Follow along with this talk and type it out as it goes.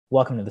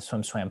Welcome to the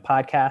SwimSwam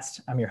podcast.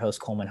 I'm your host,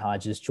 Coleman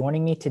Hodges.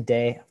 Joining me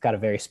today, I've got a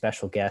very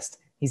special guest.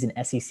 He's an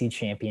SEC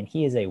champion.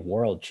 He is a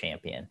world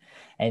champion.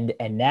 And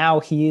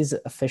now he's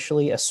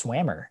officially a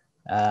swammer.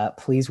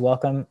 Please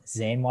welcome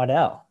Zane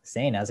Waddell.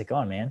 Zane, how's it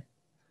going, man?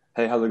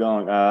 Hey, how's it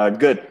going?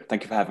 Good.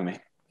 Thank you for having me.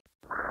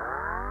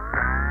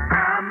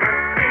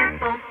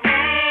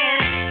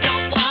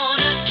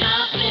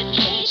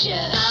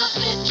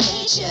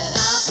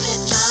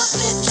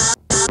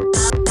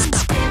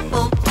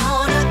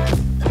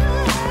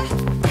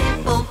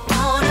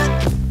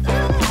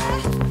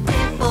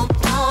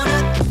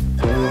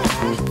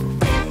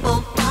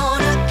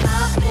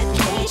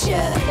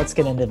 Let's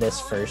get into this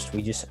first.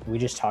 We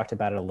just talked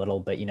about it a little,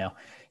 but you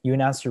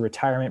announced your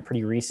retirement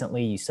pretty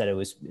recently. You said it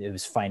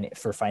was fine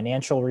for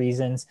financial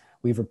reasons.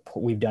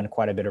 We've done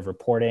quite a bit of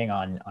reporting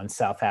on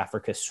South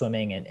Africa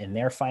swimming and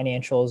their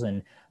financials,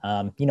 and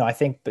I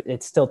think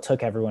it still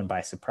took everyone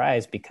by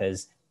surprise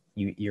because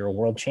you're a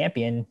world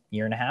champion a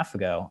year and a half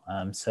ago.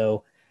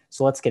 So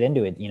let's get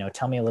into it.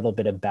 Tell me a little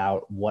bit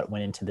about what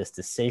went into this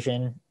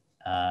decision,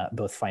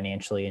 both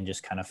financially and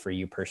just kind of for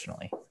you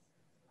personally.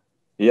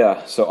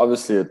 Yeah, so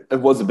obviously it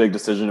was a big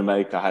decision to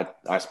make.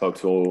 I spoke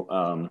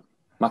to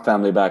my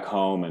family back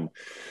home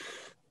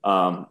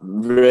and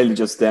really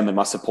just them and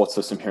my support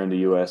system here in the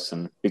US.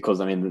 And because,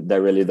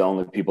 they're really the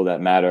only people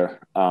that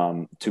matter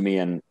to me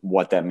and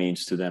what that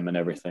means to them and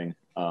everything.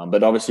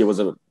 But obviously it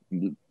was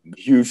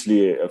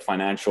hugely a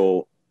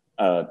financial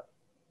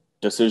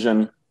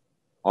decision.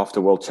 After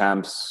World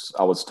Champs,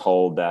 I was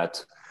told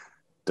that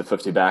the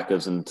 50 back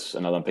isn't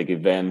an Olympic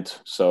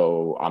event,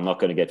 so I'm not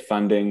going to get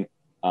funding.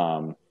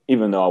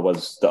 Even though I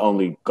was the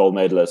only gold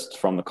medalist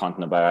from the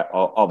continent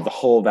of the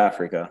whole of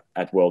Africa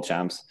at World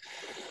Champs.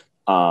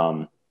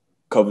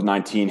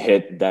 COVID-19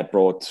 hit. That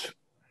brought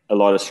a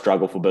lot of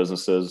struggle for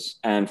businesses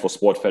and for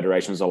sport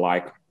federations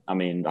alike. I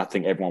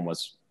think everyone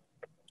was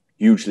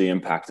hugely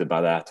impacted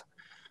by that.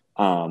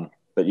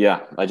 But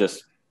yeah,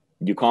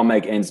 you can't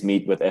make ends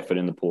meet with effort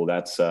in the pool.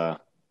 That's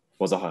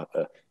was a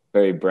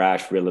very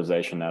brash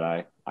realization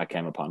that I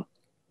came upon.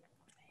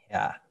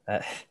 Yeah.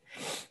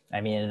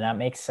 And that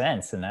makes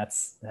sense, and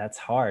that's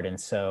hard. And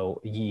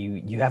so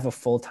you have a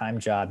full-time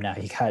job now.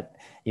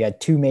 You had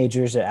two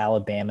majors at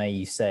Alabama.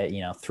 You said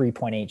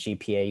 3.8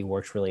 GPA. You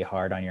worked really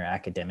hard on your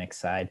academic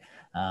side.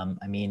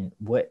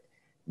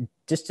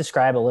 Just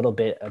describe a little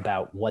bit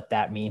about what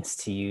that means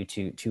to you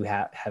to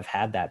have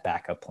had that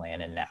backup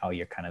plan, and now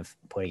you're kind of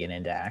putting it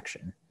into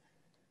action.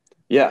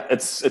 Yeah,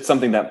 it's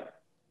something that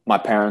my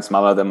parents,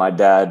 my mother, my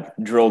dad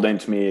drilled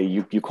into me.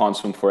 You can't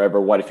swim forever.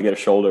 What if you get a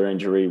shoulder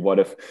injury? What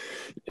if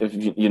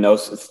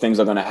things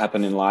are going to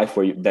happen in life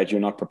that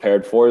you're not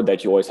prepared for,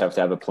 that you always have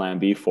to have a plan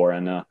B for.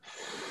 And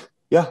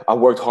I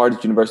worked hard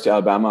at University of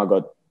Alabama. I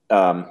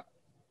got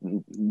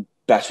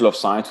Bachelor of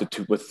Science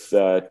with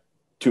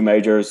two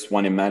majors,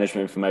 one in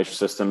management information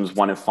systems,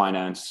 one in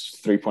finance,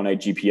 3.8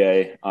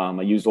 GPA.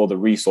 I used all the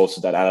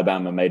resources that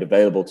Alabama made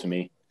available to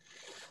me.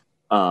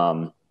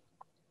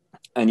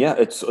 And yeah,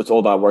 it's all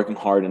about working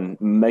hard and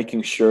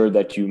making sure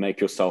that you make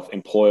yourself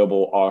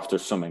employable after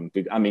swimming.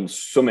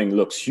 Swimming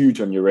looks huge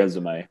on your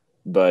resume,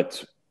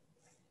 but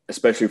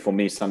especially for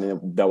me,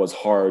 something that was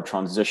hard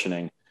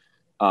transitioning,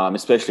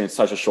 especially in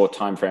such a short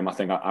time frame. I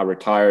think I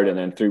retired, and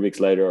then 3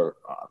 weeks later,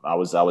 I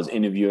was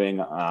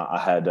interviewing. I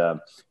had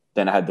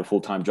the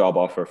full-time job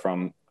offer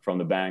from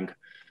the bank.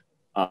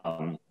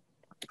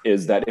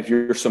 Is that if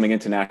you're swimming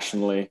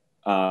internationally,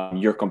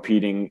 you're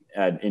competing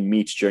in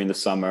meets during the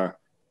summer.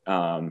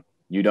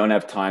 You don't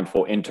have time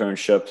for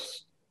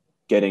internships,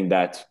 getting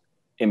that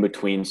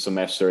in-between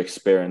semester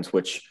experience,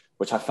 which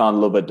I found a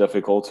little bit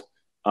difficult.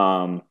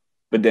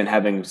 But then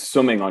having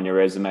swimming on your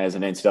resume as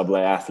an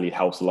NCAA athlete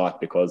helps a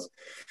lot, because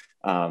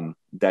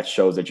that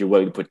shows that you're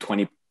willing to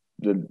put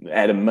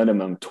at a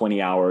minimum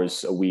 20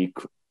 hours a week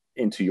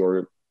into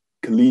your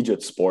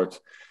collegiate sport.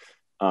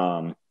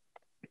 And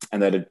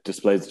that it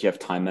displays that you have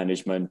time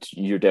management.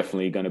 You're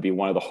definitely going to be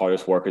one of the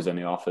hardest workers in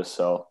the office.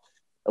 So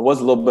it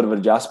was a little bit of an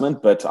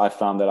adjustment, but I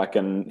found that I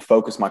can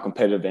focus my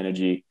competitive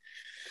energy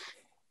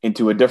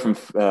into a different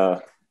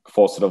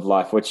facet of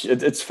life, which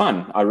it's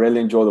fun. I really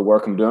enjoy the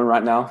work I'm doing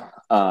right now.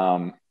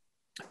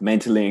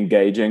 Mentally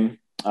engaging.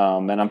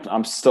 And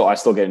I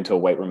still get into a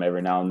weight room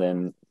every now and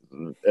then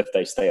if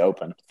they stay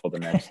open for the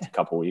next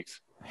couple of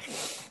weeks.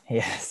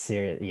 Yeah,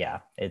 seriously. Yeah,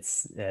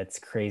 it's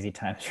crazy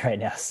times right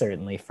now,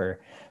 certainly for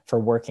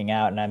working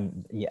out.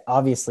 And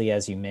obviously,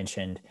 as you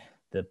mentioned,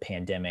 the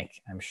pandemic,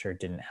 I'm sure,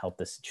 didn't help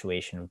the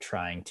situation of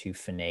trying to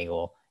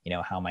finagle,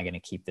 how am I going to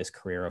keep this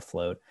career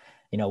afloat?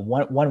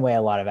 One way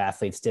a lot of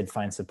athletes did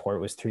find support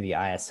was through the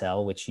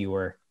ISL, which you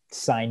were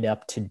signed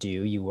up to do.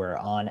 You were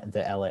on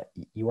the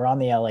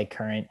LA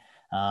Current,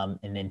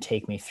 and then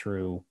take me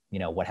through,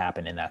 what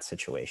happened in that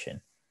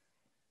situation.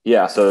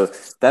 Yeah, so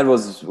that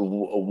was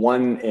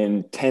 1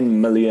 in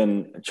 10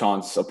 million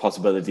chance of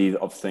possibility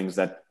of things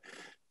that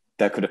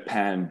could have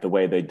panned the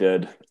way they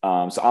did.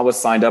 So I was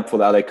signed up for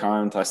the LA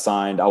Current.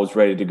 I was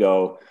ready to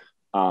go.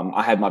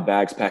 I had my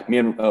bags packed. Me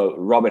and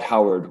Robert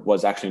Howard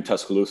was actually in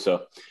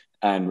Tuscaloosa,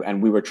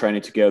 and we were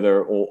training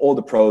together. All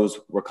the pros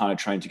were kind of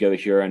training together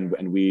here,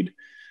 and we'd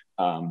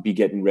be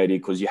getting ready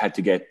because you had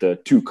to get the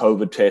 2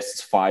 COVID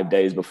tests 5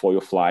 days before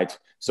your flight.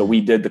 So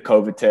we did the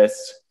COVID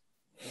tests.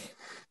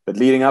 But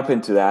leading up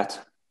into that,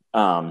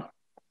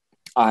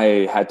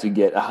 I had to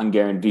get a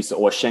Hungarian visa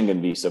or a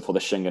Schengen visa for the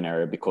Schengen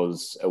area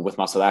because with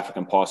my South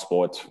African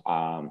passport,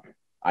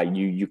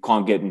 you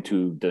can't get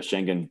into the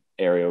Schengen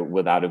area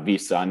without a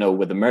visa. I know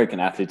with American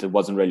athletes, it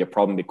wasn't really a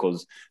problem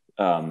because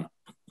the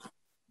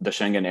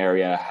Schengen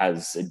area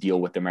has a deal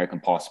with the American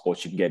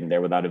passports. You can get in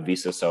there without a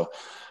visa. So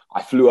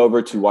I flew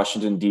over to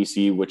Washington,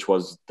 D.C., which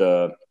was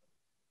the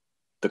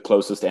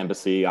closest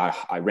embassy.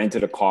 I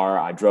rented a car.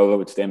 I drove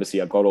over to the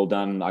embassy. I got all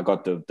done. I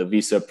got the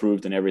visa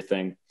approved and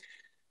everything.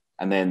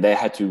 And then they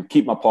had to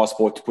keep my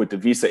passport to put the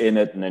visa in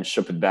it and then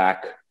ship it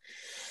back.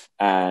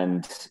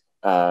 And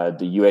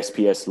the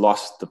USPS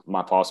lost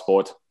my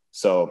passport.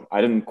 So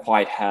I didn't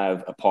quite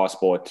have a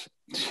passport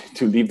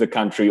to leave the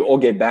country or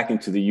get back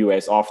into the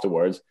US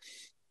afterwards.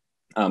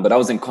 But I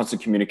was in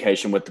constant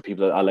communication with the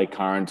people at LA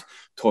Current,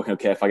 talking,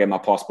 okay, if I get my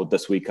passport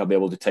this week, I'll be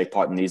able to take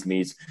part in these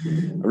meets.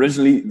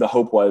 Originally, the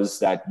hope was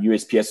that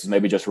USPS was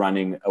maybe just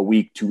running a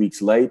week, 2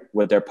 weeks late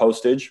with their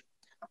postage,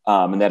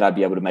 and that I'd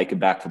be able to make it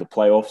back for the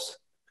playoffs.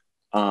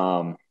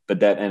 But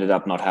that ended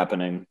up not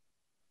happening.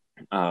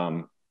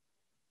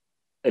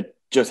 It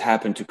just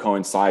happened to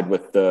coincide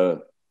with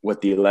the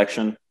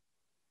election.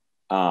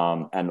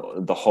 And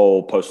the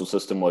whole postal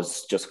system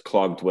was just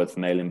clogged with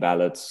mail-in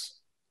ballots.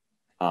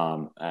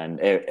 And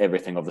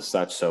everything of the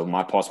such. So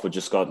my passport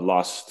just got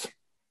lost.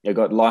 It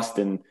got lost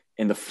in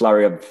the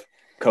flurry of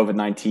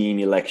COVID-19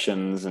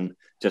 elections and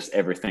just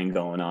everything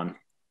going on.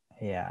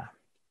 Yeah,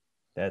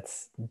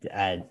 that's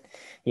bad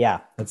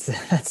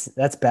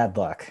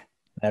luck.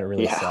 That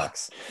really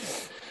sucks.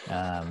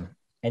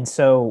 And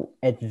so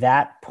at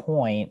that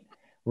point,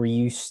 were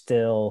you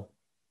still,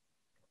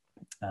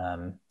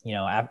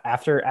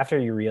 after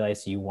you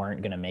realized you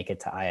weren't going to make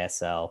it to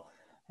ISL?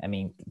 I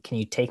mean, can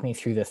you take me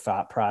through the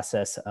thought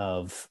process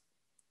of,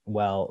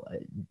 well,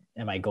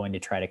 am I going to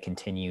try to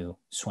continue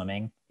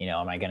swimming?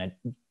 Am I going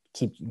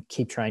to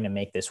keep trying to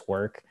make this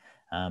work?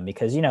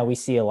 Because, we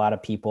see a lot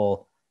of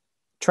people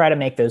try to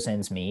make those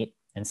ends meet,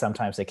 and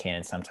sometimes they can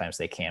and sometimes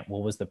they can't.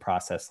 What was the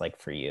process like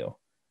for you?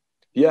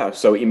 Yeah.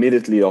 So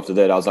immediately after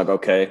that, I was like,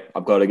 okay,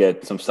 I've got to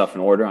get some stuff in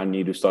order. I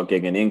need to start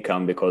getting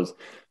income because,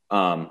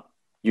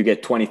 you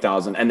get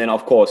 20,000. And then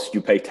of course you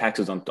pay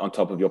taxes on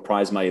top of your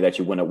prize money that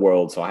you win at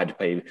World. So I had to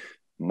pay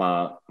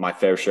my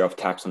fair share of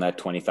tax on that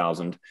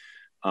 20,000.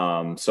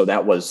 So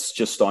that was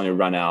just starting to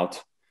run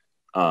out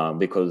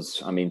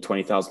because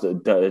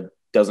 20,000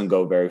 doesn't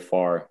go very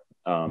far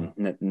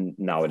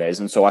nowadays.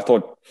 And so I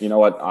thought, you know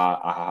what,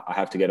 I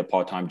have to get a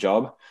part-time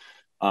job.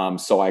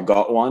 So I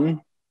got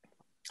one,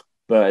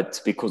 but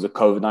because of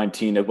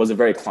COVID-19, it was a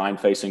very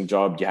client-facing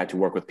job. You had to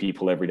work with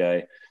people every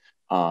day.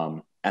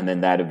 And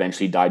then that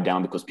eventually died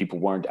down because people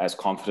weren't as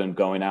confident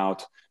going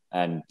out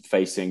and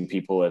facing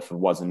people if it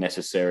wasn't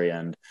necessary.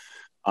 And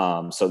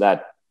so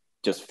that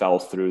just fell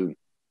through.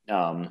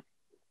 And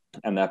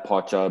that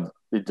part job,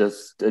 it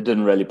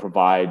didn't really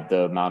provide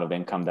the amount of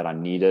income that I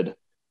needed.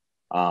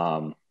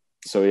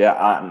 So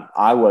yeah,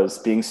 I was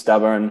being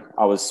stubborn.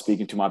 I was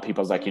speaking to my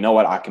people. I was like, you know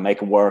what, I can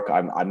make it work.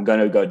 I'm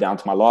going to go down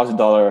to my last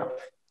dollar.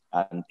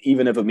 And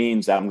even if it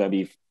means that I'm going to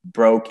be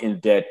broke in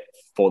debt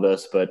for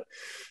this, but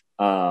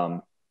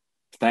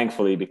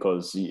thankfully,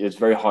 because it's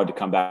very hard to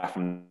come back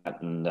from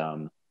that.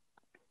 And,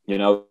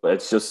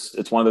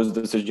 it's one of those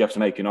decisions you have to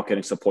make. You're not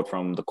getting support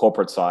from the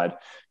corporate side.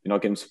 You're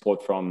not getting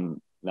support from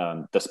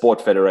the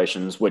sport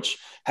federations, which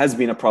has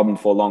been a problem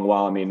for a long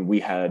while. I mean, we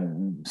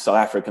had South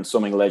African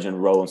swimming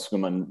legend Roland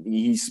Schoeman.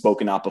 He's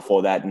spoken out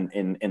before that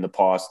in the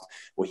past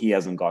where he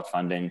hasn't got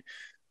funding.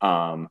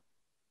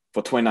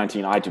 For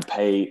 2019, I had to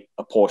pay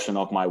a portion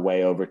of my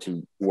way over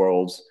to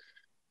Worlds.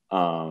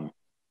 So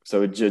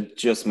it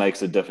just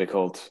makes it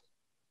difficult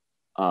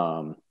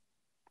to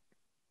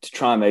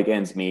try and make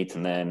ends meet.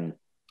 And then,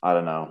 I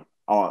don't know,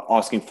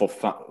 asking for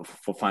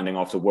funding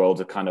after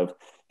Worlds,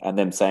 and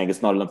them saying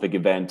it's not an Olympic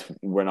event,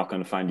 we're not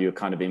going to fund you,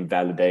 kind of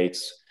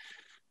invalidates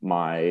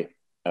my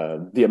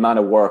the amount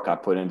of work I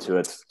put into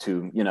it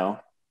to,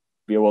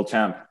 be a world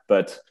champ.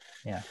 But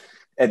yeah,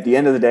 at the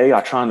end of the day, I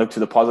try and look to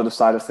the positive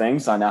side of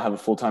things. I now have a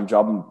full-time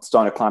job. I'm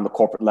starting to climb the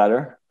corporate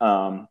ladder.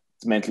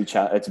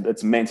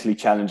 It's mentally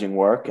challenging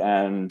work,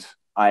 and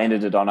I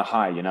ended it on a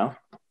high,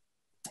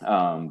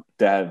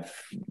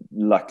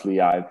 luckily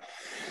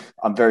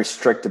I'm very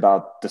strict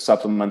about the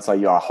supplements.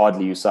 I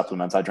hardly use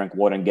supplements. I drink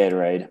water and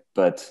Gatorade,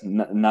 but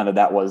none of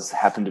that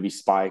happened to be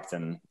spiked.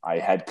 And I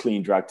had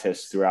clean drug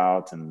tests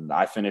throughout, and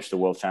I finished the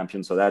world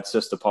champion. So that's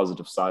just the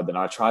positive side that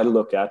I try to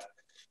look at.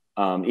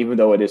 Even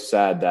though it is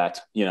sad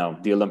that,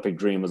 the Olympic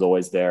dream was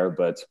always there,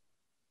 but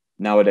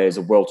nowadays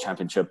a world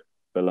championship,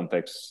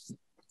 Olympics,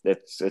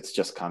 it's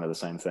just kind of the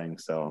same thing.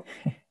 So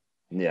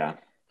yeah.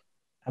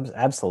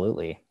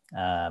 Absolutely.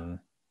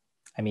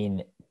 I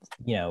mean,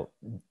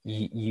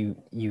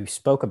 you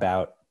spoke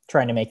about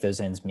trying to make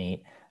those ends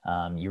meet.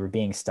 You were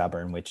being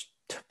stubborn, which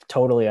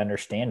totally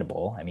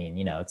understandable. I mean,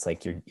 it's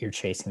like you're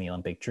chasing the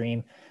Olympic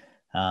dream.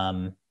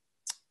 When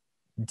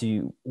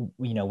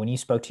you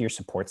spoke to your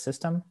support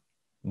system,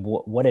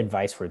 what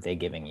advice were they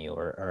giving you,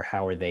 or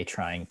how are they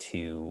trying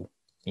to,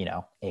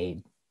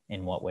 aid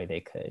in what way they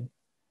could?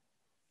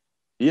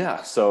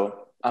 Yeah.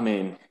 So, I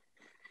mean,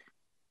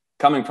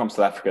 coming from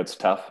South Africa, it's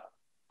tough.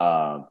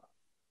 The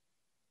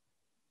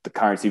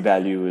currency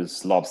value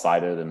is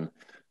lopsided, and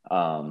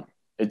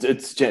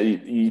it's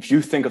if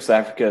you think of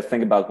South Africa,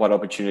 think about what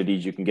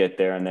opportunities you can get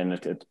there, and then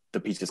the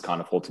pieces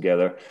kind of fall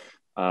together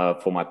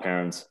for my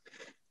parents.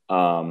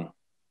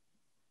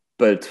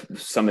 But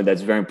something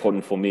that's very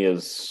important for me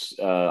is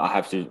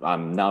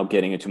I'm now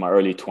getting into my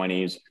early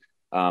 20s.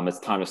 It's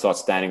time to start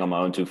standing on my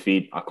own 2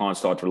 feet. I can't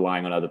start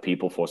relying on other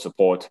people for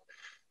support.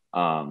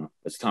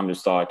 It's time to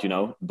start,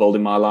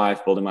 building my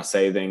life, building my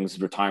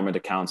savings, retirement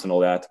accounts, and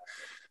all that.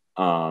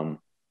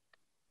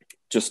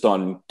 Just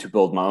starting to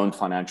build my own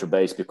financial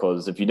base,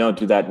 because if you don't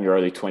do that in your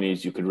early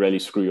 20s, you could really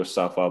screw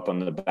yourself up on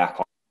the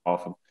back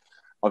half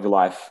of your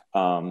life.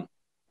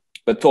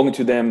 But talking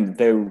to them,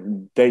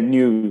 they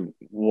knew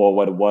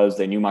what it was.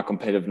 They knew my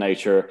competitive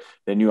nature.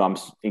 They knew I'm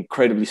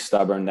incredibly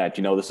stubborn, that,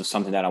 this is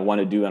something that I want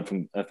to do.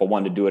 And if I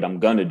want to do it, I'm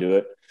going to do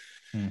it.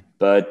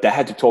 But they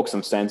had to talk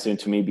some sense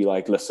into me, be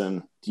like,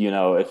 listen,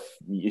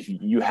 if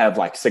you have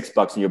like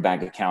 $6 in your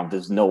bank account,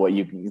 there's no way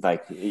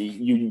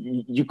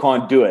you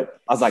can't do it.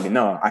 I was like,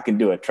 no, I can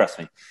do it. Trust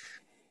me.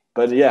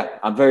 But yeah,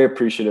 I'm very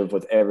appreciative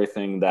with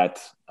everything that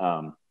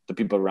the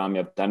people around me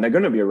have done. They're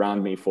going to be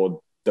around me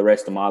for the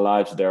rest of my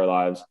lives, their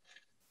lives.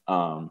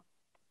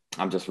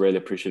 I'm just really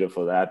appreciative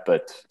for that.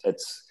 But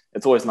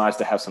it's always nice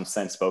to have some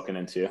sense spoken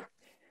into you.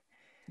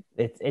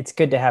 It's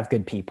good to have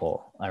good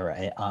people, all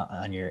right,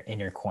 in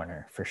your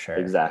corner, for sure.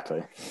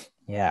 Exactly.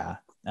 Yeah.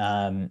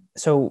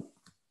 So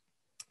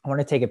I want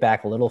to take it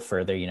back a little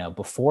further.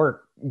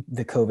 Before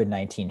the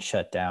COVID-19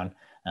 shutdown,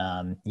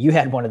 you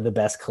had one of the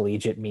best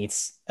collegiate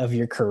meets of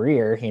your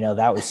career.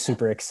 That was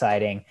super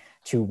exciting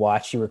to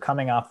watch. You were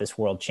coming off this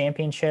world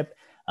championship.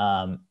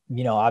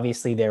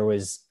 Obviously there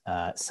was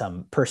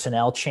some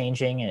personnel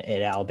changing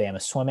at Alabama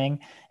swimming.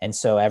 And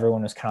so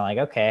everyone was kind of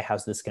like, okay,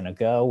 how's this going to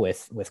go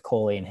with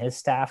Coley and his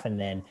staff? And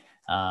then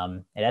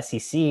at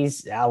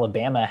SEC's,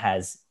 Alabama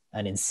has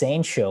an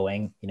insane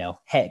showing,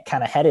 kind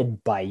of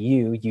headed by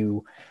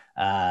you.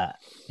 I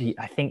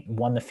think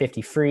won the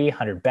 50 free,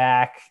 100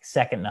 back,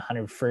 second and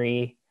 100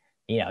 free.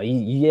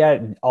 You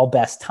had all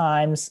best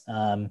times.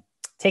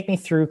 Take me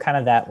through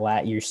kind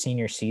of your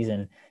senior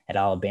season at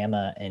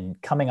Alabama,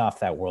 and coming off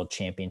that world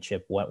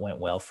championship, what went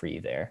well for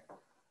you there?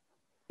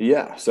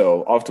 Yeah.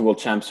 So after world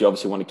champs, you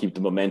obviously want to keep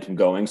the momentum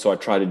going. So I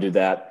tried to do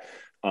that.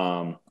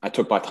 I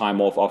took my time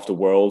off after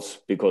worlds,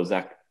 because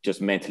that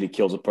just mentally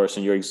kills a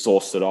person. You're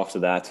exhausted after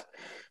that.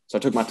 So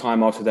I took my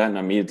time after that, and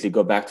I immediately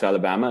go back to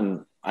Alabama,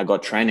 and I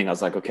got training. I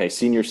was like, okay,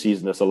 senior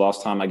season, that's the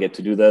last time I get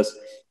to do this.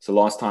 It's the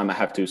last time I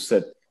have to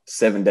sit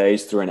 7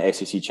 days through an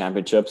SEC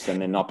championships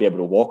and then not be able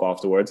to walk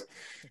afterwards.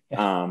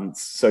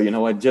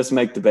 So, what, just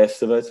make the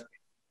best of it.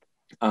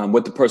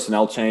 With the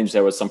personnel change,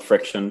 there was some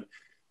friction.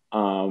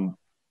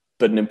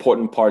 But an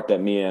important part that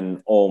me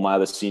and all my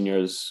other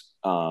seniors,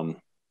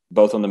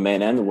 both on the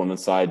men and the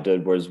women's side,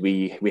 did was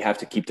we have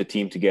to keep the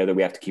team together.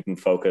 We have to keep them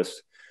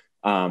focused.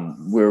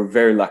 We're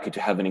very lucky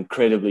to have an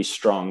incredibly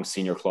strong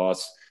senior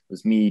class. It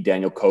was me,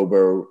 Daniel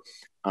Kober.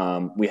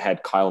 We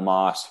had Kyle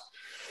Moss.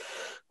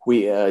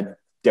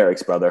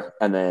 Derek's brother.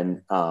 And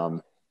then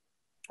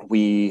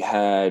we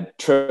had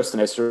Tristan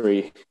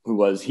Essery,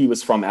 he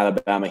was from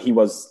Alabama. He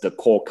was the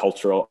core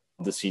culture of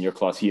the senior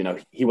class.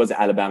 He was an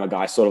Alabama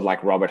guy, sort of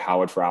like Robert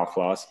Howard for our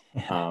class.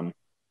 And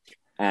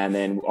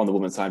then on the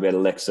women's side, we had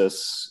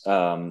Alexis,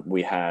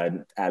 we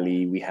had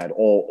Ali, we had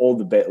all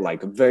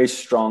the very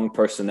strong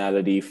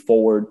personality,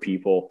 forward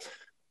people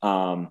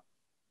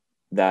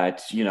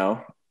that,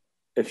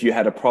 if you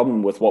had a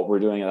problem with what we're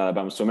doing at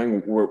Alabama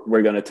swimming,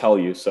 we're going to tell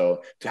you.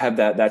 So to have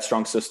that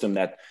strong system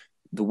that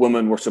the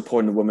women were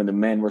supporting the women, the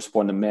men were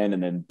supporting the men,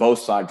 and then both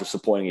sides were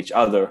supporting each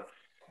other,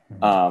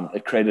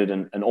 it created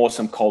an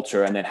awesome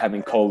culture. And then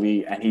having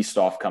Coley and his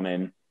staff come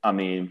in, I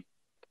mean,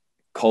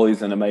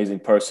 Coley's an amazing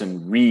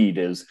person. Reed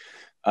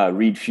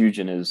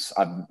Fusion is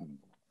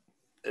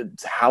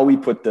it's how we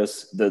put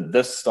this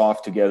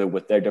staff together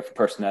with their different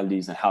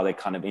personalities and how they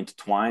kind of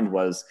intertwined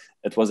was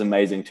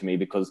amazing to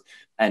me,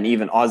 and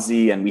even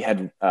Ozzy, and we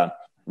had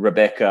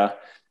Rebecca,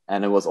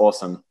 and it was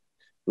awesome.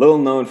 Little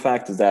known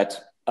fact is that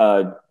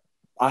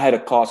I had a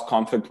class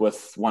conflict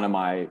with one of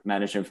my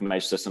management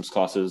information systems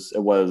classes.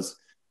 It was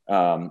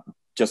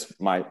just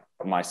my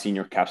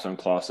senior capstone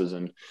classes,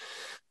 and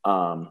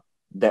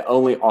they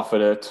only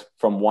offered it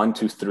from 1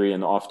 to 3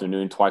 in the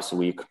afternoon, twice a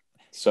week.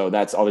 So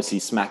that's obviously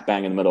smack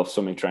bang in the middle of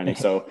swimming training.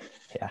 So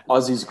yeah.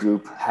 Ozzy's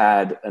group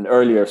had an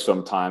earlier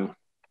swim time.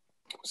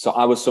 So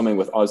I was swimming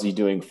with Ozzy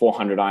doing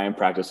 400 IM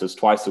practices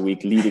twice a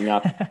week leading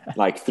up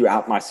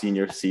throughout my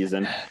senior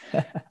season.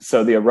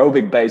 So the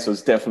aerobic base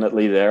was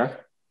definitely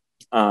there.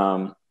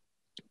 But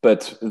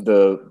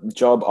the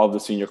job of the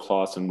senior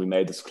class, and we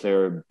made this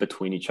clear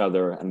between each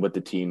other and with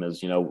the team,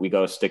 is, we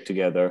got to stick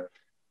together.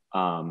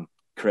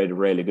 create a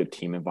really good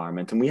team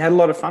environment. And we had a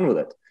lot of fun with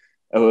it.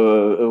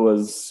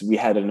 We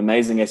had an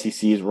amazing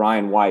SECs.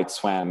 Ryan White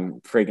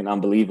swam friggin'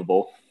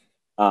 unbelievable.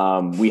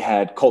 We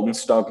had Colton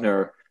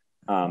Stogner,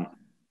 a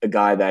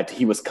guy that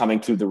he was coming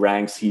through the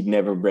ranks. He'd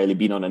never really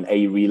been on an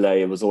A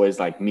relay. It was always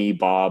like me,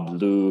 Bob,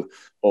 Lou,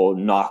 or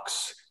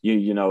Knox,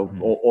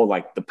 or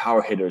like the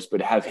power hitters,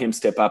 but have him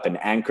step up and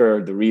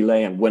anchor the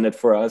relay and win it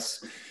for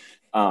us.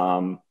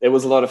 It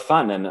was a lot of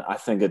fun. And I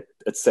think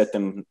it set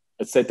them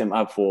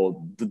up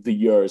for the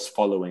years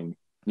following,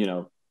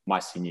 my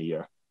senior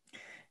year.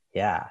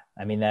 Yeah.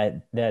 I mean,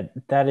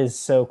 that is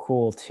so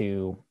cool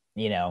to,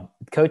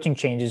 coaching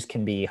changes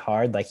can be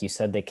hard. Like you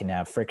said, they can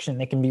have friction.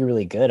 They can be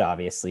really good,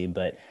 obviously,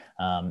 but,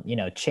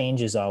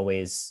 change is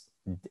always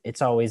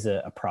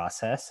a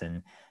process.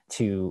 And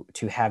to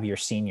have your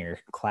senior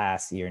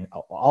class,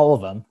 all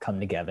of them come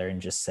together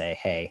and just say,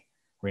 hey,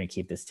 we're going to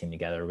keep this team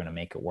together. We're going to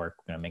make it work.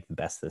 We're going to make the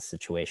best of this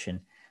situation.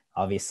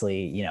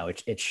 Obviously,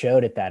 it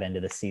showed at that end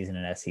of the season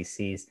in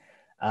SECs.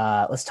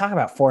 Let's talk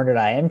about 400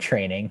 IM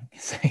training.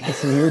 So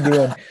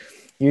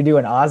you're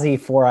doing Aussie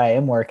 4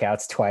 IM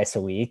workouts twice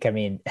a week. I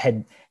mean,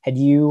 had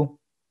you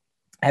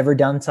ever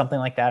done something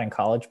like that in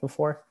college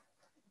before?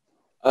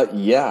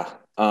 Yeah.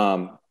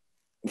 One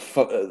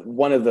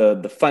of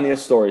the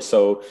funniest stories.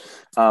 So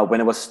when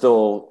it was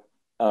still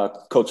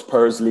Coach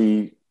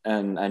Persley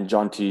and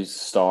Jonty's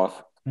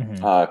staff,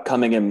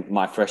 coming in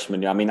my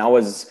freshman year, I mean, I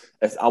was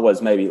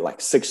maybe like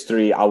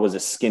 6'3". I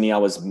was skinny. I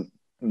was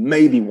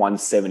maybe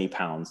 170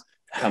 pounds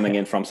coming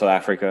in from South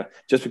Africa,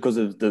 just because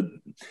of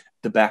the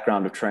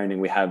background of training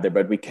we have there.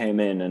 But we came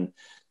in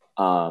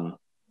and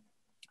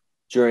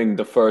during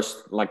the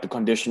first, like the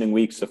conditioning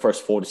weeks, the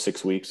first 4 to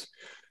 6 weeks,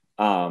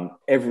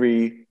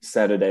 every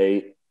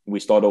Saturday we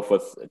start off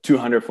with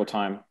 200 for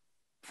time,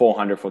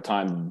 400 for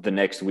time the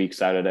next week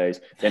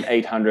Saturdays, then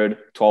 800,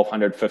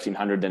 1200,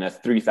 1500, then a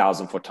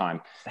 3000 for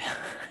time.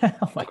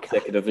 Oh my God.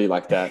 Consecutively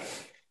like that.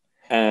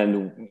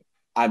 And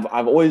I've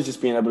always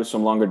just been able to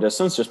swim longer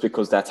distance just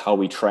because that's how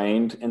we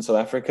trained in South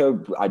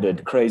Africa. I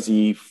did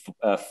crazy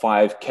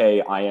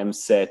 5K IM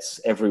sets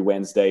every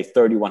Wednesday.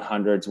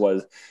 3100s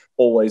was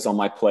always on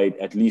my plate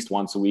at least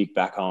once a week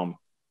back home.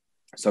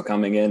 So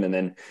coming in, and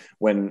then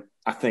when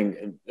I think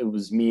it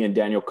was me and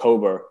Daniel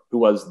Kober, who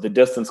was the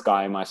distance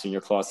guy in my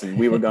senior class, and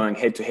we were going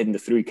head to head in the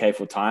 3K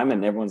for time,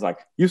 and everyone's like,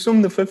 you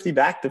swim the 50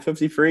 back, the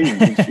 50 free,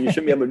 you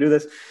shouldn't be able to do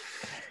this.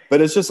 But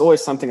it's just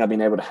always something I've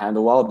been able to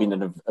handle well. I've been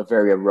in a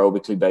very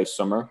aerobically based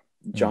swimmer.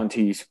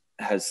 Jonty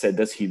has said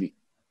this. You're an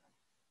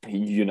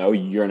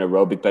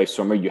aerobic based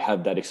swimmer. You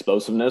have that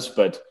explosiveness,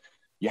 but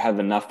you have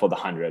enough for the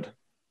 100.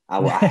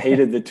 I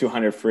hated the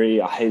 200 free.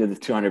 I hated the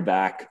 200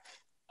 back.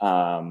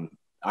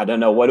 I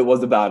don't know what it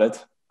was about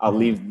it. I'll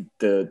leave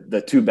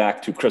the 2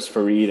 back to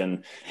Christopher Reed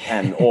and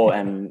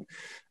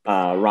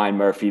Ryan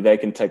Murphy. They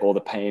can take all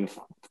the pain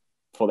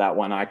for that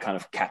one. I kind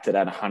of capped it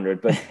at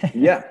 100. But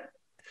yeah.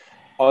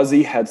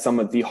 Aussie had some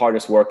of the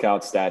hardest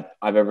workouts that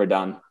I've ever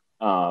done.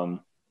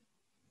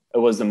 It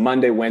was a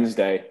Monday,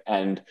 Wednesday,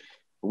 and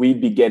we'd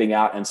be getting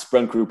out and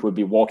sprint group would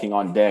be walking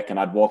on deck, and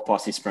I'd walk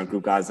past these sprint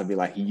group guys. I'd be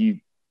like,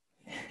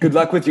 good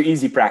luck with your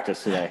easy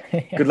practice today.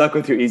 Yeah. Good luck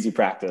with your easy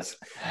practice.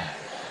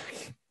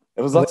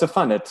 It was lots of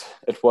fun. It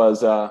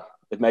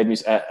made me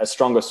a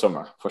stronger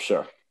swimmer for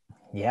sure.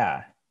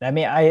 Yeah. I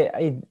mean,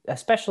 I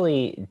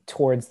especially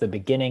towards the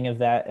beginning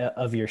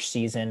of your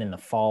season in the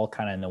fall,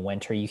 kind of in the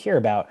winter, you hear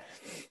about,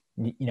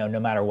 no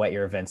matter what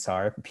your events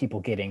are, people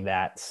getting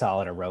that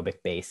solid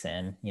aerobic base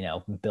in,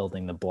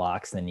 building the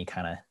blocks, and then you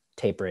kind of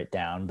taper it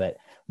down. But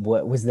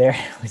what was there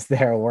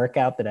a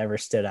workout that ever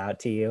stood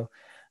out to you?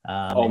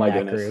 Oh my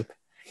goodness. Group?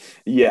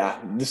 Yeah.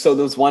 So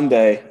there was one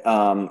day,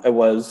 it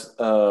was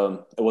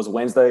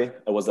Wednesday.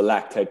 It was a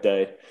lactate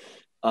day.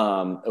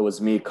 It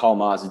was me, Carl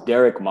Moss,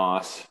 Derek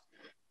Moss,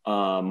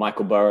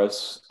 Michael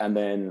Burris. And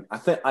then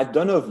I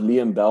don't know if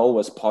Liam Bell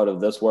was part of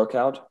this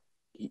workout.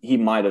 He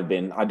might have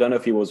been. I don't know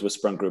if he was with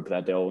sprint group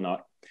that day or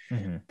not,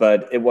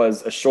 but it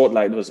was a short,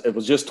 like it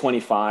was just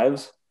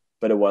 25s,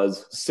 but it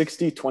was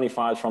 60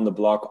 25s from the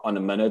block on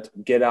a minute,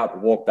 get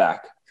out, walk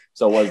back.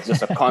 So it was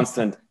just a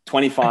constant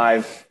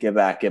 25, get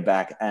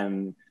back.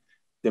 And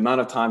the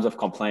amount of times I've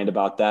complained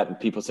about that, and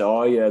people say,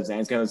 oh yeah,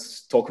 Zane's going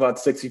to talk about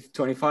 60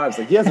 25s.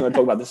 Like, yes, I'm going to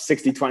talk about the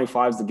 60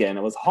 25s again.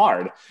 It was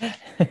hard.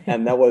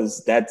 And that will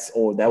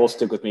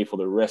stick with me for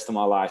the rest of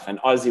my life. And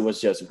Aussie was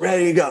just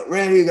ready to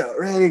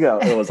go.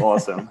 It was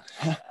awesome.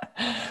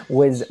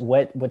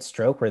 What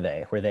stroke were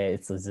they?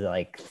 Was it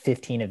like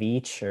 15 of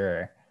each,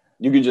 or?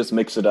 You could just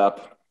mix it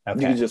up. Okay.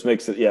 You could just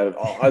mix it. Yeah.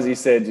 Aussie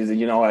said,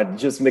 I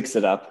just mix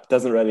it up.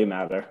 Doesn't really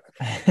matter.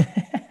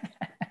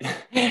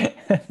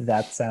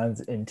 That sounds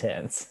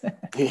intense.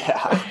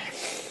 Yeah.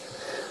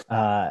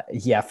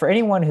 Yeah. For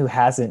anyone who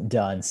hasn't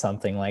done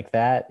something like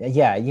that,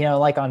 yeah,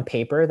 like on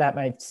paper, that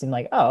might seem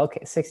like, oh,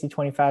 okay, 60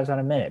 25s on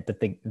a minute, but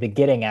the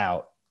getting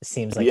out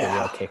seems like a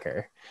real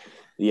kicker.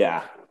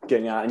 Yeah.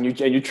 Getting out, and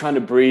you're trying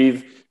to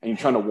breathe, and you're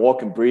trying to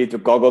walk and breathe. Your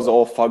goggles are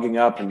all fogging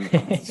up, and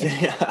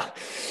yeah.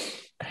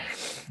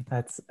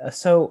 That's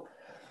so.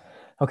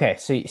 Okay,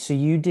 so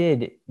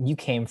you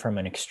came from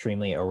an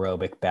extremely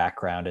aerobic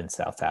background in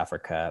South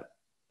Africa,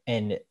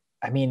 and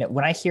I mean,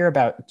 when I hear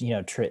about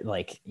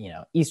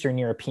Eastern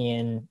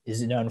European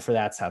is known for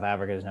that, South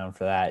Africa is known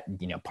for that,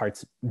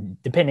 parts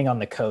depending on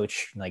the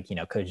coach,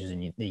 coaches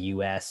in the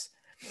U.S.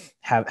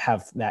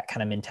 have that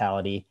kind of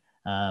mentality.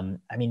 I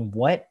mean,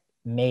 what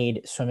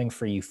made swimming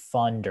for you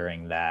fun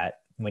during that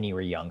when you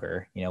were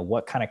younger?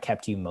 What kind of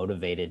kept you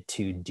motivated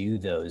to do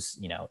those,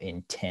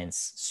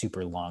 intense,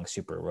 super long,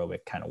 super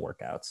aerobic kind of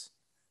workouts?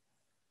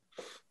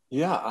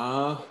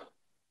 Yeah,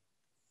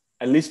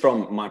 at least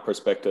from my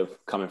perspective,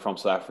 coming from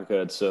South Africa,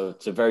 it's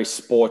a very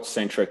sports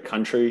centric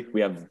country.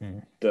 We have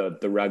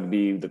the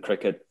rugby, the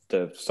cricket,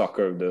 the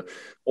soccer,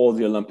 all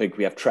the Olympic.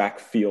 We have track,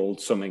 field,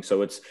 swimming.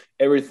 So it's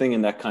everything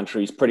in that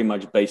country is pretty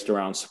much based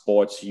around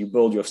sports. You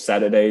build your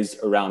Saturdays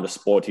around a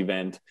sport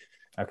event,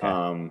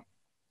 Okay.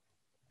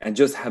 and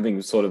just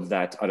having sort of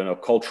that, I don't know,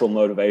 cultural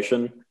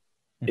motivation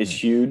is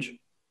huge.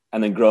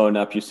 And then growing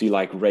up, you see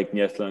like Rake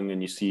Nyethling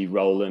and you see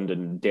Roland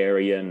and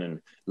Darian and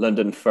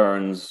Lyndon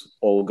Ferns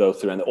all go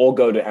through, and they all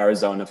go to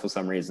Arizona for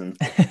some reason.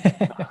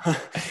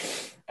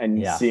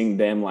 And seeing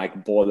them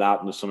like ball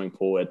out in the swimming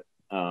pool, it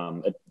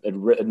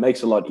makes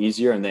it a lot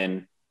easier. And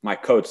then my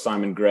coach,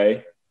 Simon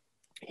Gray,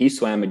 he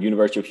swam at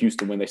University of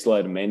Houston when they still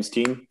had a men's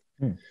team.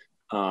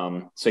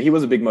 So he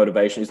was a big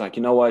motivation. He's like,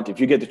 you know what,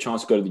 if you get the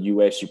chance to go to the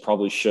US, you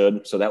probably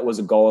should. So that was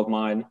a goal of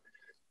mine.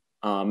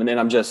 And then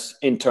I'm just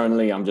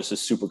a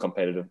super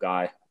competitive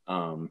guy.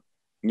 To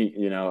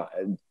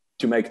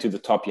make it to the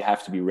top, you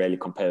have to be really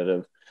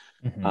competitive.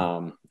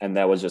 And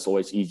that was just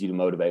always easy to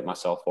motivate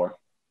myself for.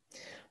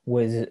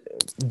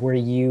 Were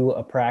you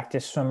a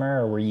practice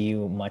swimmer, or were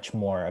you much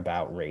more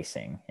about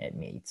racing at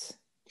meets?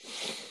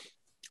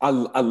 I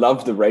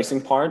love the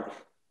racing part.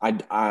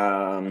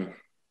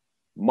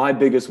 My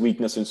biggest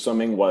weakness in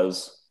swimming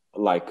was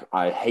like,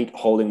 I hate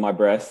holding my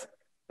breath.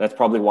 That's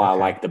probably why I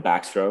like the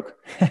backstroke.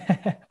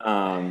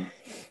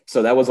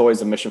 So that was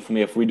always a mission for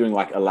me. If we're doing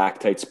like a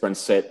lactate sprint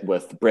set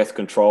with breath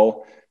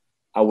control,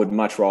 I would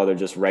much rather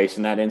just race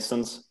in that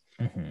instance.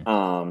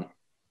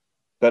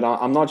 But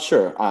I'm not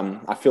sure.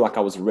 I feel like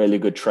I was a really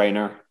good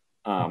trainer.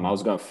 I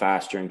was going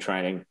fast during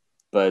training,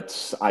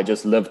 but I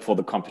just lived for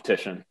the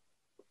competition.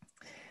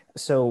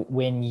 So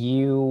when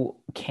you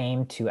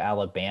came to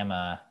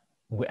Alabama,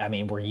 I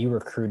mean, were you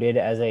recruited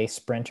as a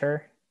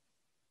sprinter?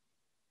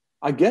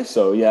 I guess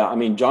so, yeah. I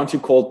mean, Jonty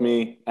called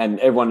me, and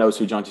everyone knows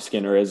who Jonty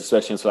Skinner is,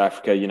 especially in South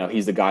Africa.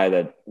 He's the guy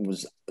that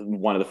was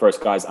one of the first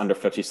guys under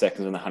 50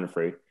 seconds in the 100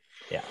 free.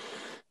 Yeah.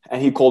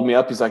 And he called me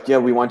up. He's like, yeah,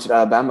 we want you to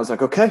Alabama. I was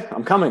like, okay,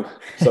 I'm coming.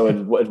 So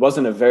it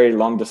wasn't a very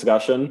long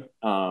discussion.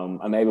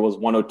 Maybe it was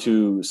one or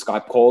two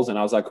Skype calls. And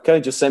I was like, okay,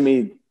 just send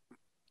me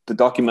the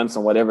documents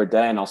on whatever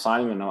day and I'll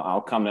sign them and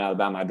I'll come to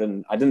Alabama. I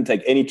didn't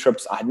take any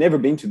trips. I had never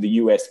been to the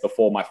US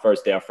before my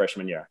first day of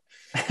freshman year.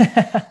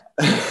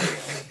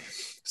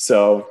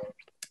 So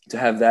to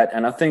have that,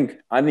 and I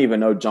didn't even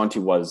know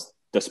Jonty was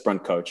the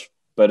sprint coach,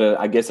 but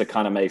I guess it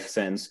kind of makes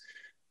sense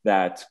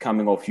that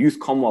coming off Youth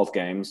Commonwealth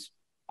Games,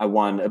 I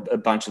won a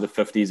bunch of the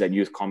 50s at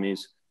Youth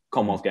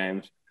Commonwealth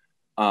Games.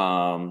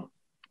 And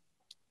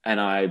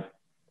I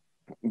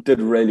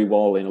did really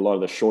well in a lot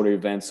of the shorter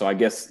events. So I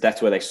guess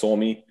that's where they saw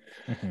me.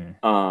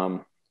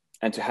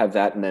 And to have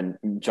that, and then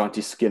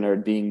Jonty Skinner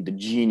being the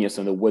genius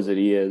and the wizard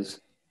he is,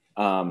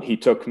 he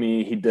took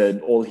me, he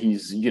did all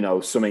his,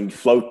 swimming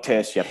float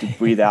tests. You have to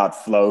breathe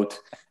out, float,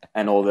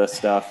 and all this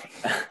stuff.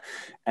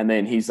 And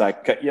then he's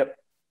like, yep,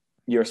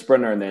 you're a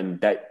sprinter. And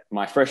then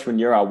my freshman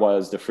year, I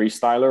was the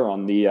freestyler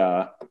on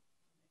the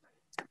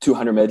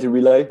 200 medley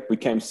relay. We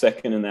came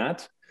second in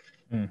that.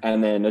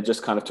 And then it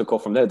just kind of took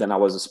off from there. Then I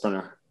was a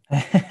sprinter.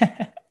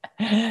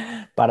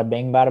 Bada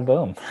bing, bada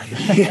boom.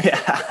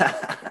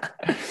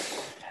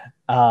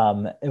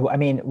 I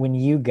mean, when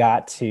you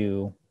got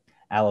to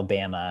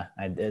Alabama,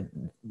 I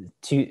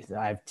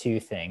have two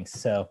things.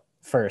 So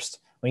first,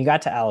 when you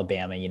got to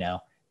Alabama, you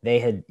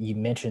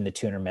mentioned the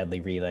 200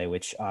 medley relay,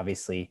 which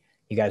obviously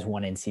you guys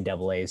won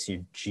NCAA's your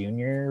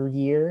junior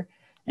year.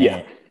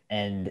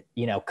 And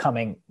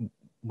coming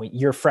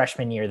your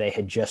freshman year, they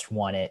had just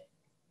won it,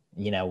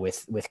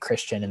 with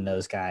Christian and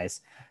those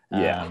guys.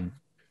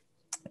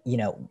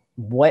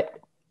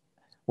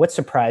 What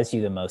surprised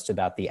you the most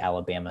about the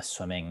Alabama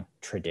swimming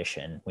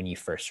tradition when you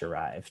first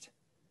arrived?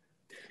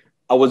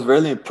 I was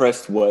really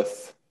impressed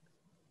with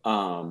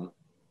the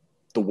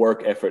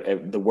work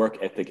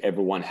ethic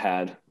everyone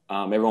had.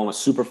 Everyone was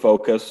super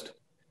focused.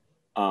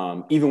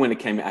 Even when it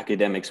came to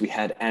academics, we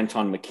had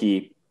Anton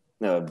McKee,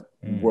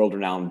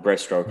 world-renowned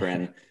breaststroker,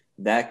 and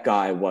that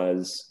guy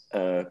was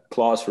a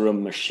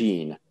classroom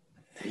machine.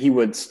 He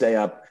would stay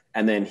up,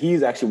 and then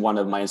he's actually one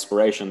of my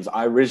inspirations.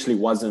 I originally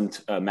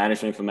wasn't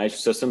management information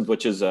systems,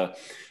 which is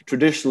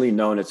traditionally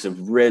known. It's a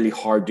really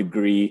hard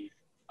degree.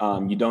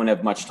 You don't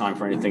have much time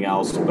for anything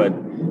else, but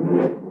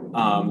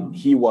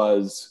he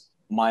was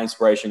my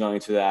inspiration going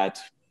into that,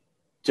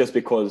 just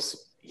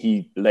because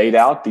he laid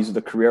out, these are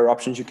the career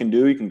options you can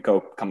do. You can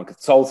go become a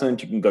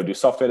consultant. You can go do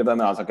software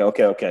development. I was like,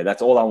 okay,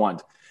 that's all I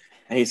want.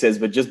 And he says,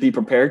 but just be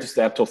prepared to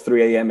stay up till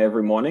 3 a.m.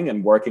 every morning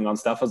and working on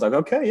stuff. I was like,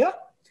 okay, yeah.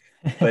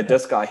 But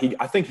this guy,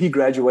 I think he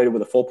graduated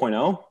with a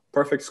 4.0,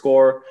 perfect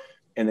score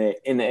in the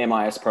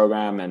MIS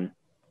program, and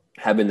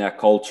having that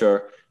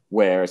culture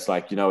where it's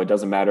like, it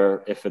doesn't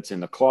matter if it's in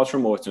the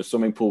classroom or it's in a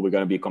swimming pool, we're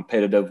going to be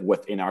competitive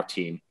within our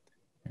team.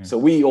 Mm-hmm. So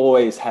we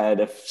always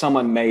had, if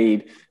someone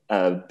made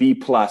a B+,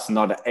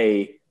 not an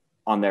A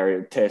on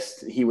their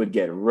test, he would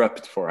get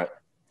ripped for it.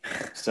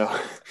 So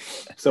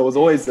it was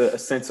always a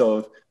sense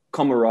of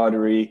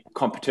camaraderie,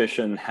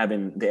 competition,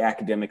 having the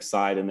academic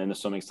side and then the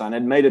swimming side. And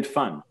it made it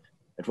fun.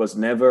 It was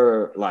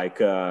never like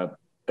a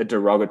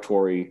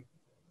derogatory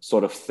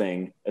sort of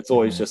thing. It's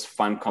always just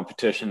fun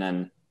competition.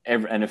 And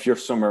if you're a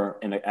swimmer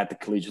at the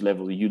collegiate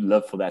level, you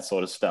live for that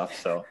sort of stuff.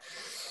 So,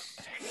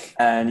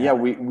 and yeah,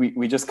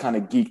 we just kind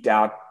of geeked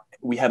out.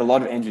 We had a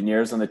lot of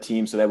engineers on the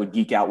team, so they would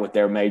geek out with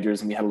their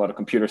majors, and we had a lot of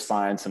computer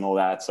science and all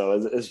that. So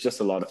it's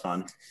just a lot of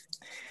fun.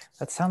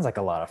 That sounds like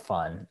a lot of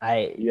fun.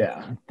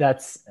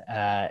 That's,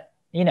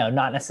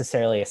 not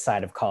necessarily a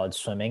side of college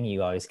swimming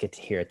you always get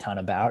to hear a ton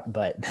about,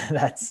 but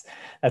that's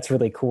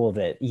really cool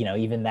that,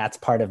 even that's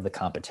part of the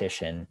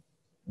competition,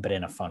 but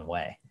in a fun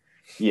way.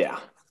 Yeah.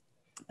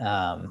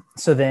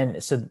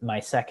 So my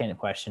second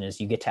question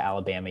is, you get to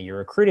Alabama, you're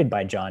recruited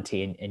by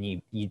Jonty, and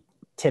you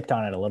tipped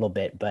on it a little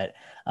bit, but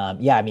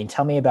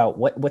tell me about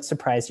what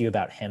surprised you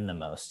about him the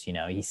most.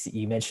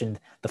 You mentioned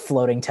the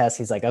floating test.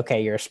 He's like,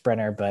 okay, you're a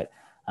sprinter, but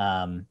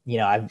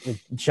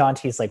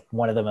Jonty's like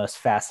one of the most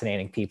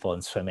fascinating people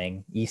in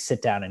swimming. You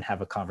sit down and have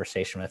a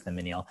conversation with him,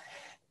 and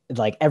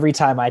like every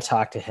time I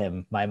talk to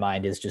him, my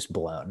mind is just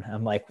blown.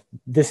 I'm like,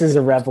 this is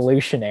a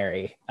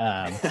revolutionary.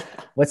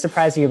 What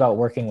surprised you about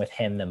working with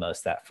him the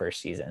most that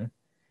first season?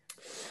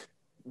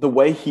 The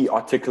way he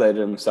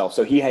articulated himself.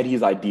 So he had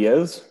his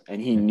ideas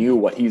and he knew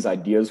what his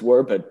ideas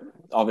were, but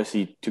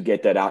obviously to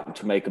get that out and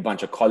to make a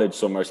bunch of college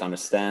swimmers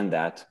understand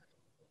that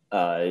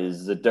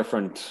is a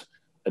different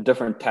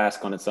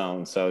task on its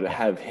own. So to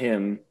have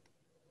him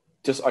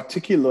just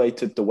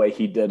articulate it the way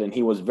he did, and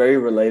he was very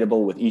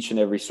relatable with each and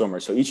every swimmer.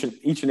 So each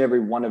and every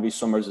one of his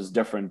swimmers is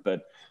different,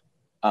 but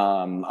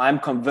I'm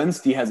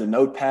convinced he has a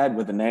notepad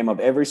with the name of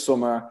every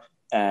swimmer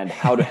and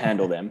how to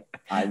handle them.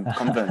 I'm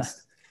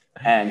convinced.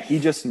 And he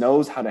just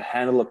knows how to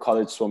handle a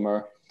college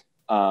swimmer.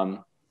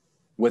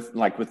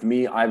 With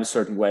me, I have a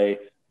certain way.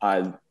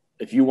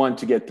 If you want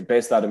to get the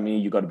best out of me,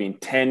 you got to be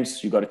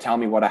intense. You got to tell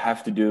me what I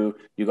have to do.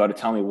 You got to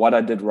tell me what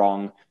I did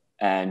wrong,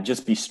 and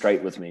just be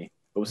straight with me.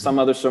 But with some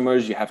other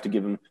swimmers, you have to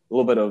give them a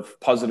little bit of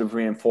positive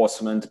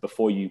reinforcement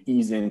before you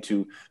ease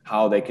into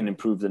how they can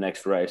improve the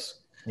next race.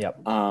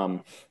 Yep.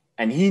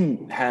 And he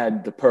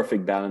had the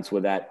perfect balance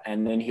with that.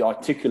 And then he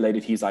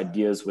articulated his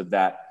ideas with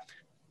that.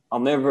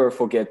 I'll never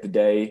forget the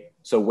day.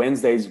 So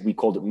Wednesdays, we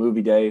called it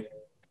movie day.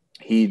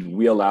 He'd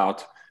wheel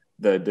out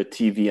the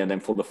TV, and then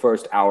for the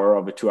first hour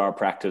of a 2-hour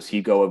practice,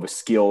 he'd go over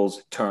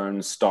skills,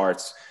 turns,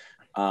 starts.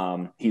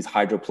 He's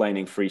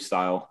hydroplaning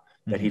freestyle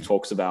that he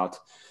talks about.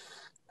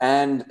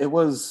 And it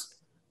was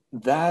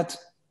that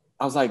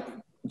I was like,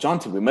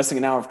 Jonty, we're missing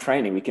an hour of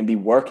training. We can be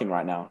working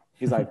right now.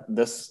 He's like,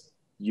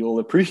 you'll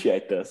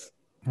appreciate this.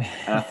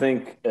 And I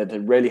think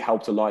it really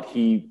helped a lot.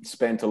 He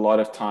spent a lot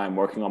of time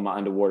working on my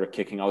underwater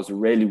kicking. I was a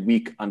really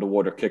weak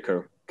underwater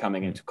kicker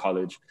coming into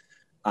college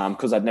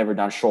because I'd never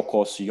done short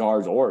course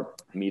yards or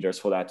meters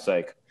for that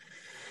sake.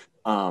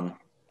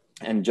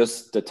 And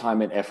just the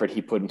time and effort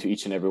he put into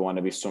each and every one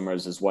of his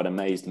swimmers is what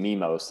amazed me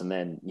most. And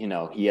then,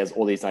 he has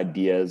all these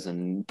ideas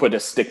and put a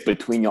stick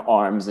between your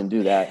arms and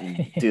do that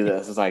and do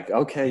this. It's like,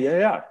 okay,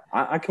 yeah,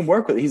 I can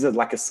work with it. He's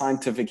like a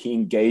scientific, he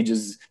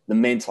engages the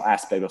mental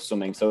aspect of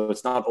swimming. So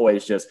it's not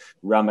always just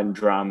rum and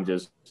drum,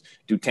 just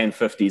do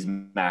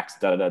 1050s max,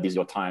 these are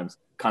your times,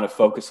 kind of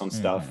focus on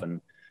stuff.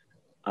 And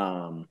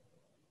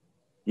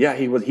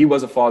he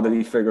was a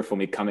fatherly figure for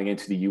me coming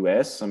into the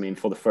US. I mean,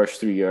 for the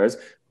first 3 years,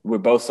 we're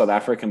both South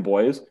African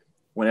boys.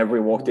 Whenever we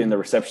walked in, the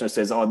receptionist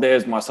says, "Oh,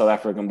 there's my South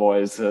African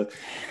boys." So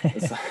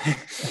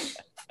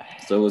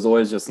it was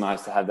always just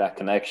nice to have that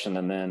connection.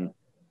 And then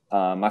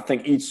I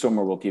think each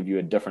swimmer will give you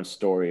a different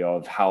story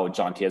of how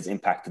Jonty has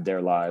impacted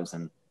their lives.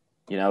 And,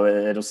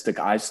 it'll stick.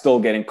 I still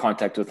get in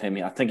contact with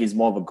him. I think he's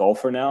more of a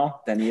golfer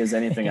now than he is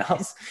anything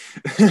else.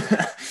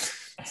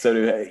 So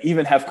to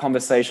even have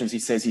conversations, he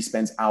says he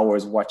spends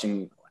hours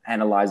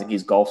analyzing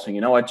his golf swing.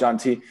 You know what,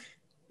 Jonty?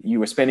 You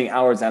were spending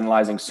hours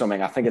analyzing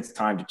swimming. I think it's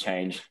time to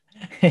change.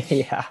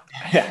 Yeah.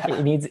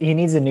 He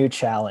needs a new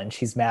challenge.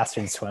 He's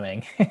mastered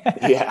swimming.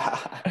 Yeah.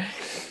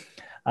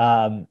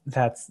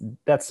 That's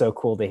so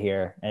cool to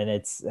hear. And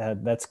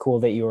that's cool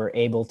that you were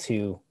able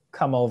to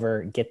come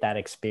over, get that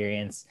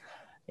experience.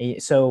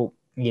 So,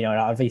 it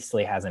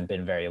obviously hasn't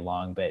been very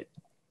long, but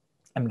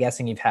I'm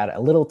guessing you've had a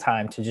little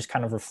time to just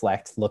kind of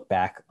reflect, look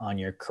back on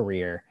your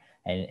career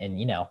and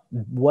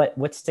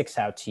what sticks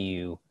out to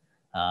you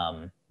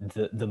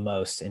the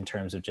most in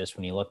terms of just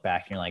when you look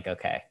back and you're like,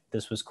 okay,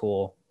 this was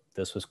cool.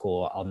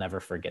 I'll never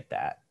forget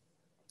that.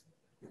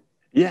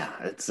 Yeah.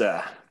 It's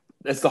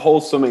the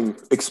whole swimming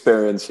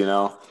experience,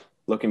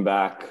 looking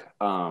back.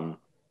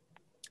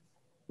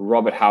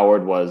 Robert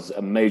Howard was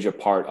a major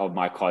part of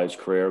my college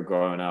career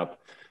growing up,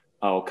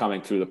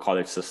 coming through the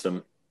college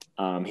system.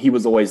 He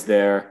was always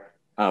there.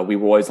 We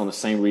were always on the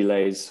same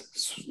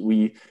relays.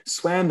 We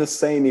swam the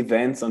same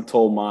events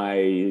until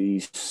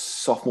my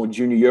sophomore,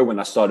 junior year when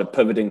I started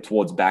pivoting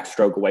towards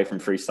backstroke away from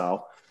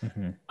freestyle.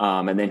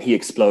 And then he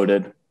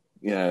exploded.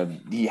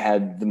 He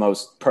had the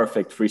most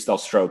perfect freestyle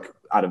stroke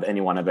out of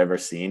anyone I've ever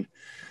seen.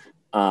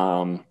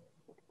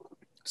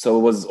 So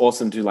it was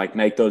awesome to like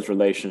make those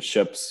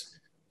relationships.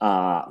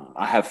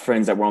 I have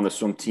friends that were on the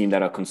swim team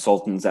that are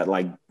consultants at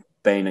like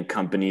Bain and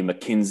Company,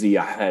 McKinsey.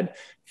 I had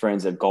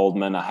friends at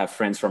Goldman. I have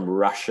friends from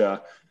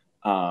Russia,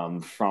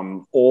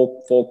 from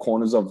all four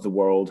corners of the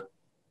world.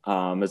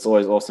 It's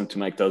always awesome to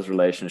make those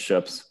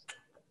relationships.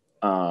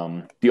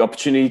 The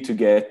opportunity to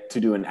get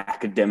to do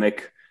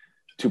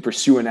to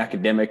pursue an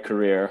academic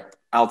career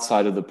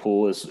outside of the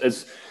pool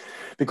is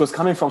because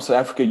coming from South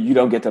Africa, you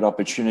don't get that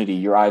opportunity.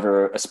 You're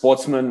either a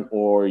sportsman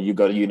or you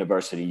go to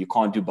university. You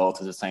can't do both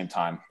at the same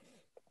time.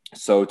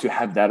 So to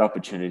have that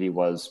opportunity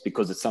was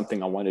because it's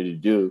something I wanted to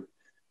do.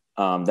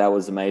 That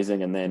was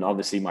amazing. And then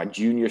obviously my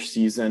junior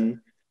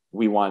season,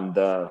 we won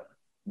the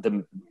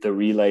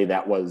relay.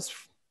 That was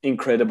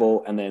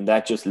incredible. And then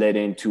that just led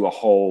into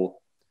that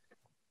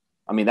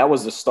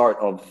was the start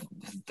of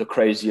the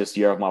craziest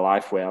year of my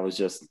life where I was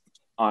just,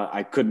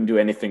 I couldn't do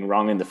anything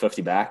wrong in the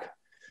 50 back.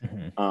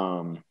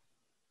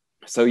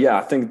 So yeah,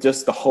 I think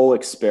just the whole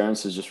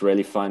experience is just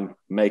really fun,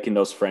 making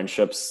those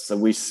friendships. So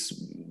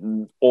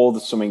all the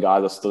swimming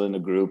guys are still in the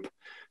group.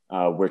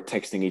 We're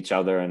texting each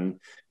other,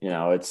 and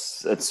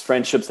it's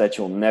friendships that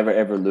you'll never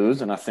ever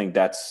lose. And I think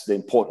that's the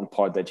important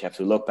part that you have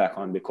to look back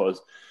on,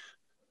 because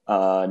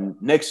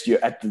next year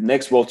at the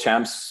next World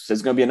Champs,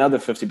 there's going to be another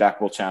 50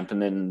 back World Champ,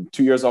 and then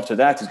 2 years after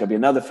that, there's going to be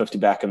another 50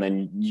 back, and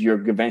then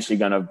you're eventually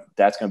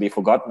that's going to be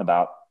forgotten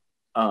about.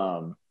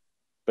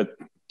 But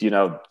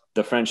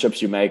the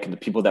friendships you make and the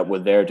people that were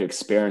there to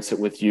experience it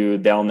with you,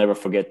 they'll never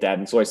forget that.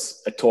 And it's always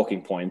a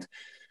talking point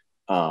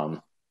for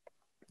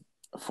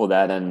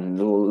that. And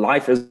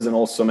life isn't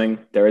all swimming.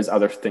 There is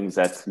other things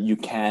that you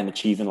can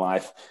achieve in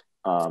life.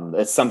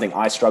 It's something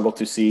I struggled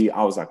to see.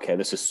 I was like, okay,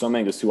 this is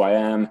swimming. This is who I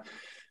am.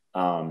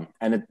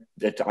 And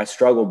I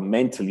struggled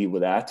mentally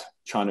with that,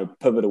 trying to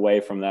pivot away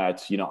from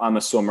that. I'm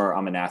a swimmer,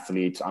 I'm an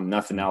athlete, I'm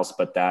nothing else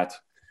but that.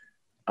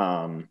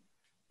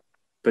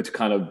 But to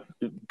kind of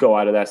go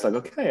out of that, it's like,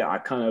 okay, I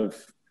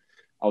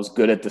was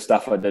good at the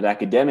stuff I did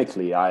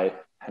academically. I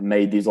had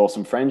made these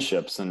awesome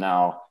friendships, and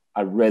now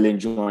I really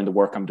enjoy the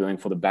work I'm doing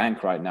for the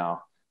bank right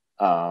now.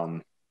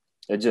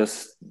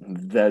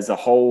 There's a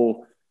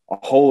whole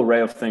array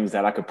of things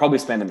that I could probably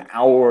spend an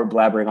hour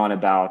blabbering on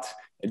about,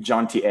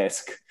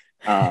 Jonty-esque.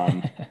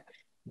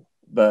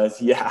 But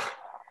yeah.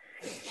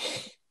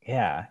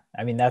 Yeah.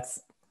 I mean,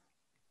 that's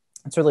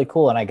really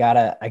cool. And I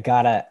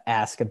gotta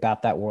ask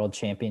about that world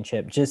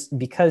championship, just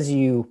because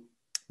you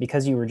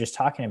were just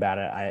talking about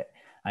it.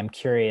 I'm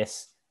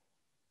curious,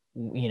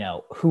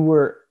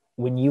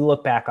 when you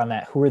look back on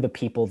that, who are the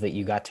people that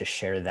you got to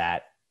share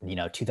that,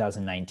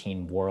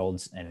 2019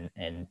 worlds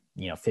and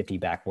 50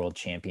 back world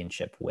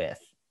championship with?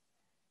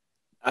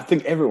 I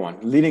think everyone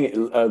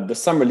the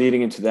summer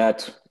leading into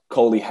that,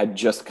 Coley had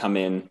just come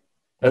in.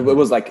 It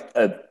was like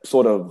a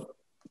sort of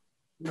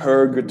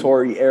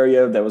purgatory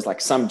area. There was like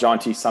some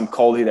Jonty, some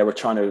Coley that were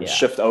trying to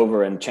shift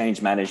over and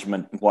change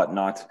management and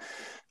whatnot.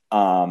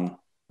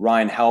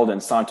 Ryan Held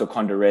and Santo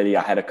Condorelli,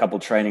 I had a couple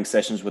training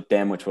sessions with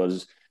them, which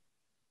was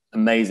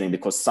amazing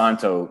because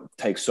Santo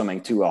takes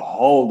swimming to a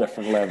whole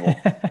different level.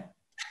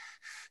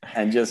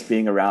 And just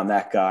being around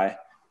that guy.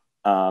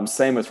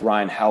 Same with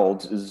Ryan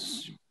Held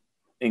is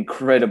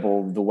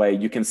incredible, the way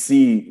you can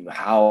see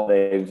how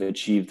they've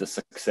achieved the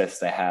success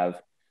they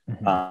have.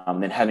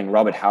 And having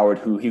Robert Howard,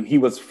 who he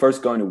was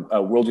first going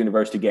to World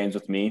University Games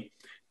with me.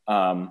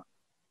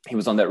 He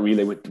was on that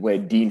relay where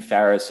Dean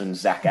Farris and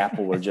Zach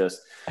Apple were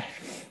just,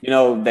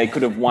 they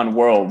could have won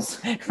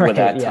worlds with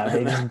that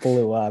time. They just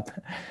blew up.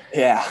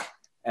 Yeah.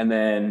 And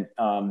then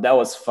that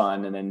was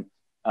fun. And then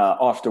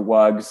after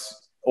WUGS,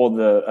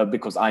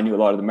 because I knew a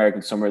lot of the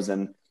American swimmers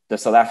and the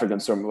South African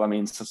swimmer. I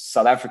mean,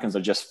 South Africans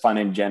are just fun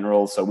in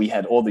general. So we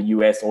had all the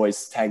US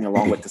always tagging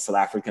along with the South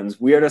Africans.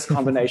 Weirdest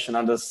combination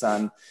under the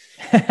sun.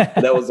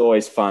 That was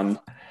always fun.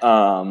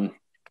 And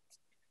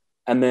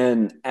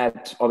then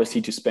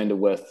obviously to spend it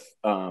with,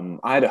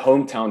 I had a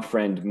hometown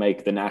friend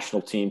make the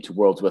national team to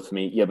Worlds with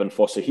me, Eben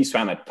Foster. He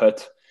swam at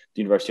Pitt,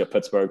 the University of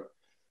Pittsburgh.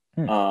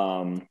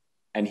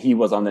 And he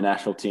was on the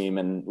national team,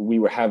 and we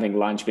were having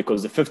lunch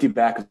because the 50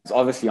 back was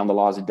obviously on the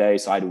last day.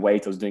 So I had to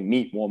wait. I was doing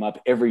meet warm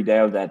up every day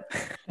of that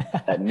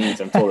meet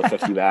until the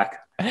 50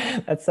 back.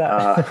 That's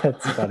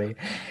funny.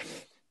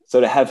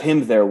 So to have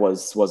him there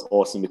was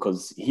awesome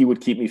because he would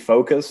keep me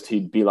focused.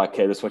 He'd be like,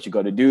 "Okay, this is what you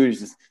got to do.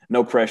 Just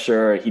no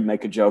pressure." He'd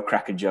make a joke,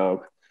 crack a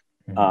joke.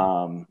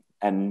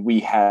 And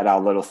we had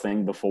our little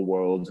thing before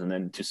Worlds, and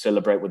then to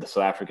celebrate with the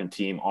South African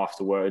team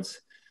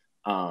afterwards.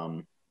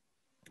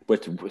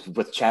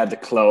 With Chad de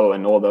Clos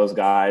and all those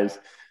guys.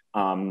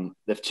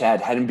 If Chad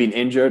hadn't been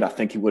injured, I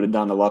think he would have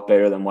done a lot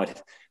better than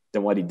what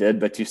than what he did.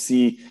 But you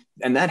see,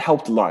 and that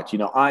helped a lot. You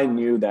know, I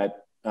knew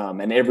that,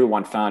 and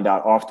everyone found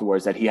out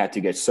afterwards that he had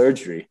to get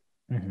surgery,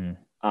 and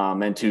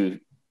to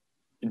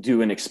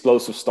do an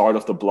explosive start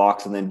off the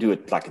blocks and then do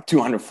it like a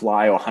 200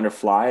 fly or 100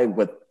 fly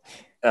with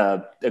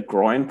a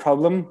groin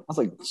problem. I was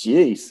like,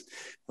 geez,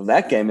 well,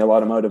 that gave me a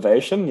lot of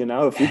motivation. You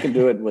know, if you can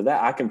do it with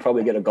that, I can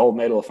probably get a gold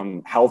medal if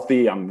I'm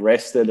healthy, I'm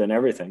rested and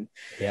everything.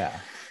 Yeah.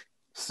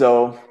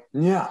 So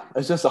yeah,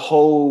 it's just a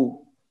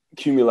whole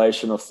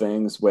accumulation of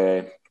things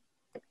where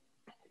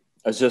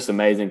it's just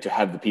amazing to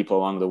have the people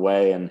along the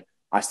way. And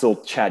I still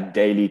chat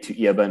daily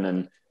to Eben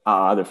and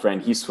our other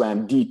friend. He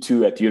swam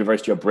D2 at the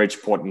University of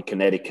Bridgeport in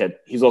Connecticut.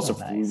 He's also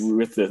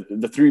with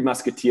the Three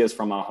Musketeers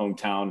from our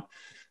hometown.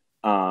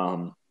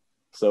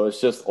 So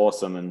it's just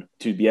awesome. And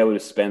to be able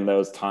to spend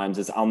those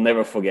times I'll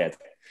never forget.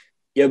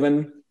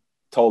 Eben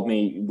told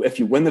me, if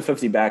you win the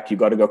 50 back, you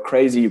got to go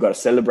crazy. You got to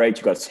celebrate.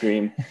 You got to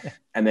scream.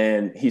 And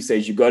then he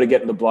says, you got to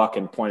get in the block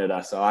and point at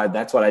us. So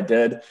that's what I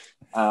did.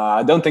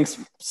 I don't think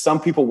some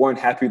people weren't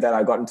happy that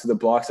I got into the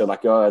blocks. They're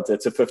like, oh,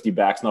 it's a 50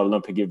 backs, not an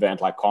Olympic event.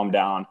 Like, calm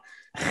down.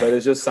 But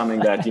it's just something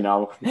that, you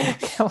know,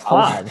 come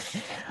on,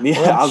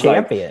 yeah,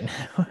 champion.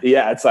 Like,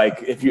 yeah, it's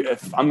like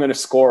if I'm going to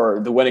score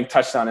the winning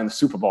touchdown in the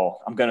Super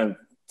Bowl, I'm going to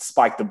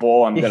spike the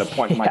ball. I'm going to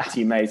point my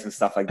teammates and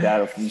stuff like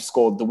that. If you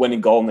scored the winning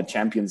goal in the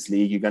Champions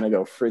League, you're going to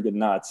go friggin'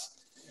 nuts.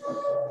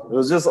 It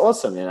was just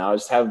awesome, you know. I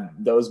just have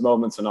those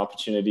moments and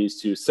opportunities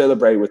to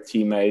celebrate with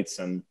teammates,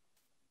 and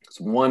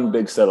it's one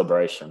big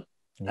celebration.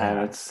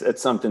 Yeah. And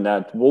it's something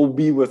that will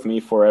be with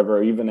me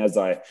forever, even as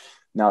I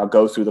now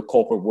go through the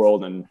corporate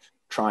world and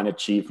try and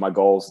achieve my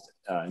goals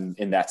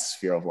in that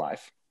sphere of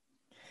life.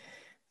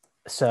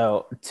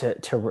 So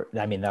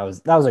I mean, that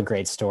was a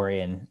great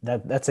story, and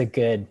that's a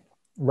good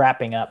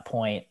wrapping up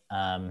point.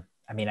 I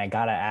mean, I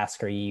gotta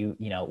ask, are you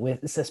know,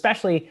 with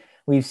especially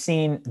we've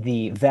seen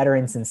the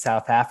veterans in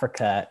South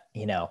Africa,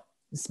 you know,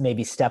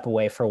 maybe step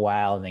away for a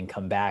while and then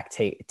come back,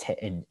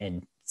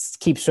 and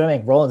keep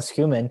swimming. Roland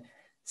Schoeman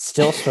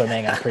still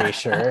swimming, I'm pretty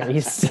sure.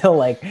 He's still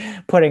like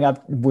putting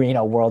up, you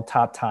know, world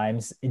top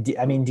times.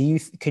 I mean,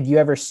 could you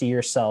ever see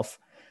yourself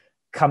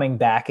coming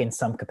back in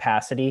some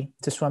capacity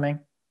to swimming?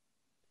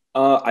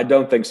 I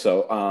don't think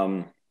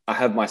so. I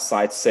have my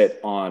sights set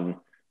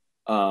on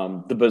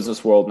the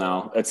business world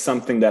now. It's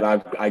something that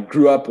I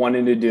grew up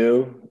wanting to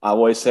do. I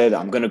always said,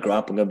 I'm going to grow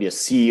up, I'm going to be a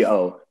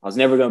CEO. I was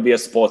never going to be a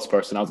sports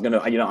person. I was going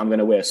to, you know, I'm going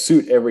to wear a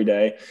suit every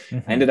day.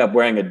 I ended up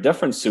wearing a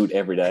different suit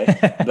every day,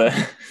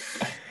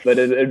 but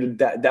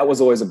that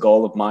was always a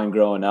goal of mine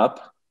growing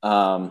up.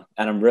 And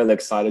I'm really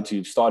excited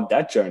to start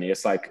that journey.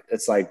 It's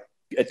like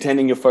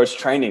attending your first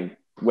training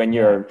when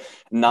you're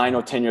 9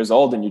 or 10 years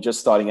old and you're just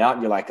starting out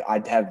and you're like,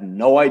 I have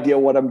no idea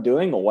what I'm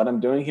doing or what I'm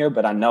doing here,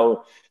 but I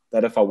know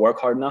that if I work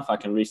hard enough, I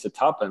can reach the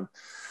top. And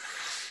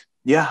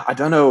yeah, I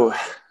don't know.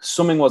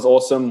 Swimming was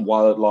awesome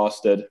while it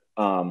lasted.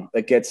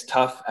 It gets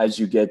tough as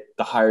you get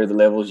the higher the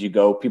levels you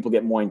go. People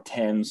get more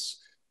intense.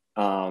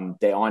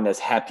 They aren't as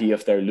happy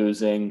if they're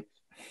losing.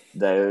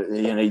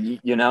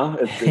 It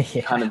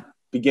kind of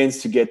begins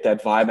to get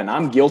that vibe. And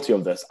I'm guilty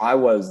of this. I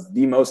was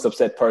the most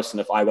upset person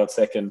if I got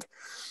second.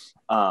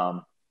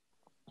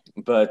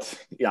 But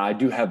yeah, I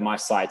do have my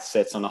sights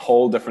set on a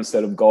whole different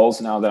set of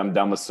goals now that I'm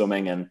done with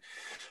swimming. And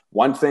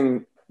one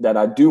thing that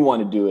I do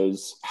want to do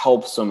is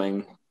help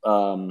swimming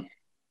from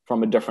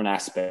a different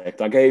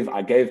aspect. I gave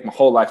my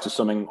whole life to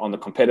swimming on the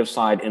competitive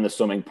side in the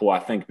swimming pool. I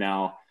think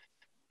now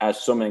as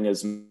swimming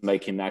is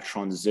making that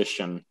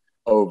transition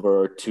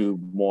over to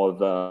more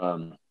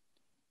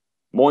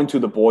into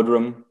the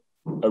boardroom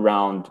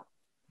around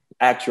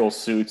actual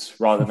suits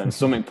rather than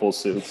swimming pool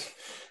suits.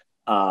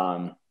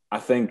 I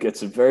think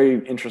it's a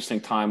very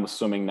interesting time with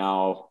swimming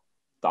now.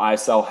 The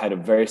ISL had a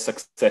very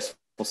successful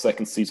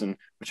second season,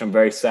 which I'm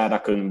very sad I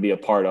couldn't be a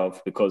part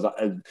of, because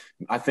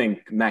I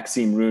think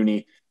Maxime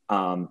Rooney,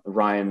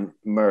 Ryan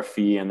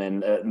Murphy, and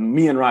then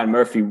me and Ryan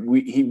Murphy,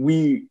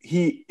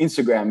 he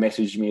Instagram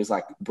messaged me. He's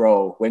like,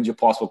 bro, when's your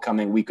passport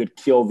coming? We could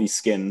kill these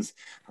skins.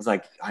 I was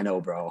like, I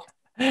know, bro.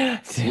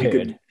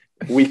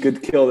 We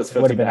could kill this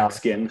 50 back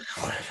skin.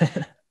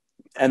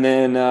 And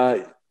then,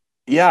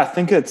 I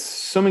think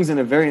swimming's in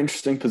a very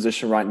interesting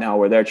position right now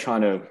where they're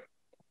trying to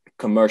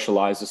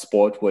commercialize the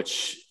sport,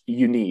 which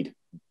you need.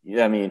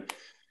 I mean,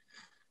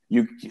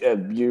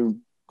 you're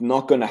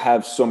not going to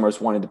have swimmers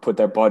wanting to put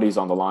their bodies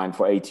on the line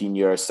for 18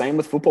 years. Same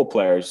with football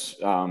players.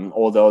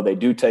 Although they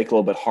do take a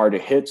little bit harder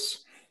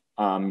hits,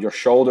 your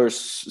shoulders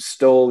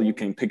still, you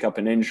can pick up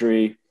an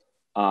injury,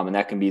 and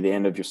that can be the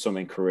end of your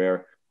swimming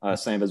career.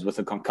 Same as with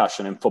a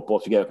concussion in football.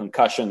 If you get a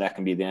concussion, that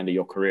can be the end of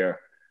your career.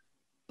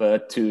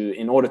 But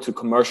in order to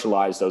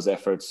commercialize those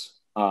efforts,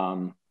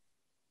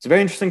 it's a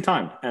very interesting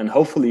time. And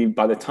hopefully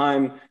by the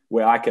time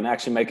where I can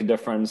actually make a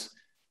difference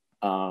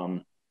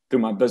through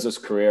my business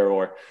career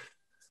or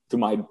through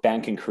my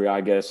banking career,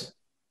 I guess,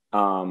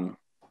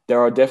 there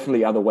are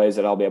definitely other ways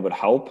that I'll be able to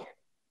help,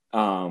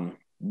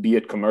 be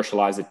it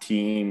commercialize a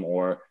team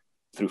or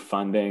through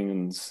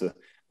funding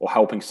or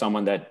helping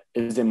someone that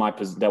is in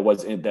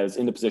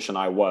the position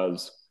I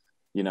was,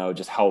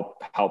 just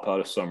help out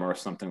a swimmer or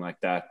something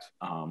like that.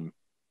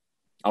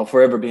 I'll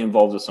forever be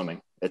involved with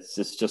swimming. It's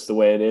just the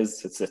way it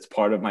is. It's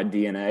part of my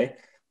DNA.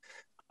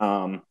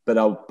 But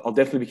I'll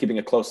definitely be keeping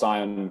a close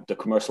eye on the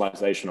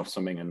commercialization of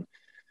swimming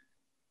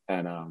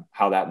and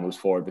how that moves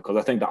forward, because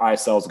I think the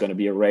ISL is going to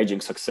be a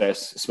raging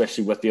success,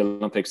 especially with the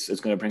Olympics.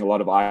 It's going to bring a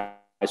lot of eyes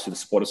to the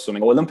sport of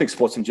swimming, or Olympic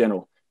sports in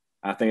general.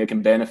 I think it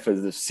can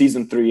benefit the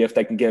season 3 if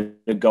they can get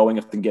it going,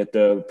 if they can get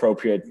the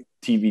appropriate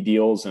TV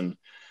deals and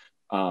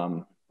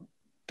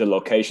the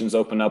locations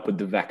open up with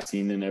the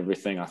vaccine and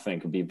everything. I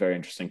think it'd be very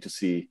interesting to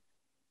see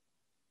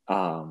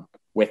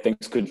where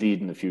things could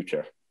lead in the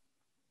future.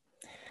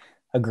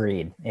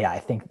 Agreed. Yeah, I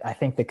think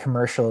the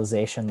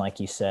commercialization, like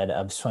you said,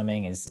 of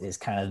swimming is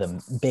kind of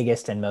the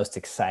biggest and most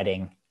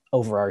exciting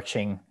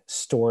overarching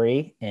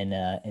story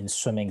in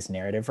swimming's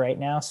narrative right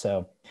now.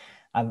 So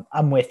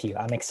I'm with you.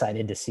 I'm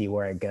excited to see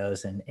where it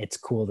goes, and it's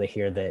cool to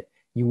hear that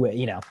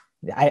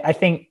I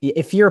think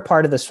if you're a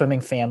part of the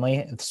swimming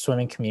family, the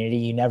swimming community,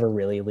 you never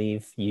really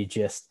leave. You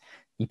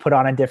put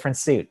on a different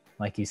suit,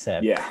 like you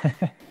said. Yeah,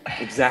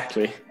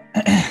 exactly.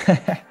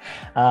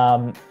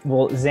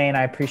 Well, Zane,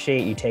 I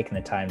appreciate you taking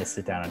the time to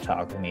sit down and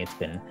talk with me.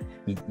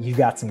 You've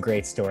got some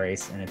great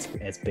stories, and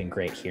it's been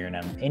great hearing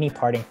them. Any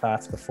parting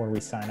thoughts before we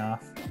sign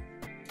off?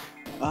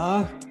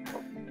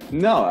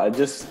 No,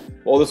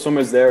 all the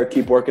swimmers there,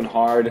 keep working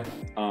hard.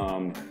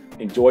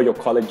 Enjoy your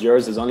college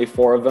years. There's only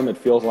 4 of them. It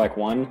feels like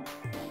one.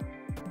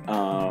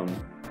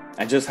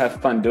 And just have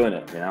fun doing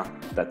it.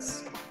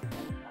 That's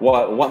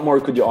what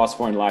more could you ask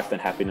for in life than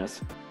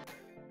happiness?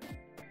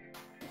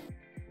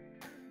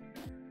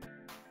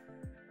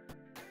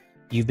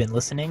 You've been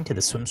listening to the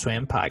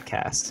SwimSwam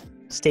podcast.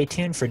 Stay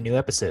tuned for new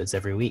episodes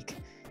every week.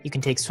 You can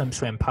take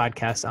SwimSwam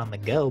podcast on the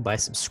go by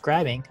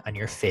subscribing on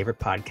your favorite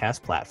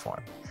podcast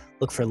platform.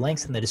 Look for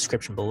links in the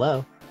description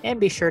below, and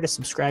be sure to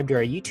subscribe to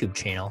our YouTube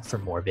channel for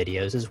more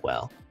videos as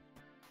well.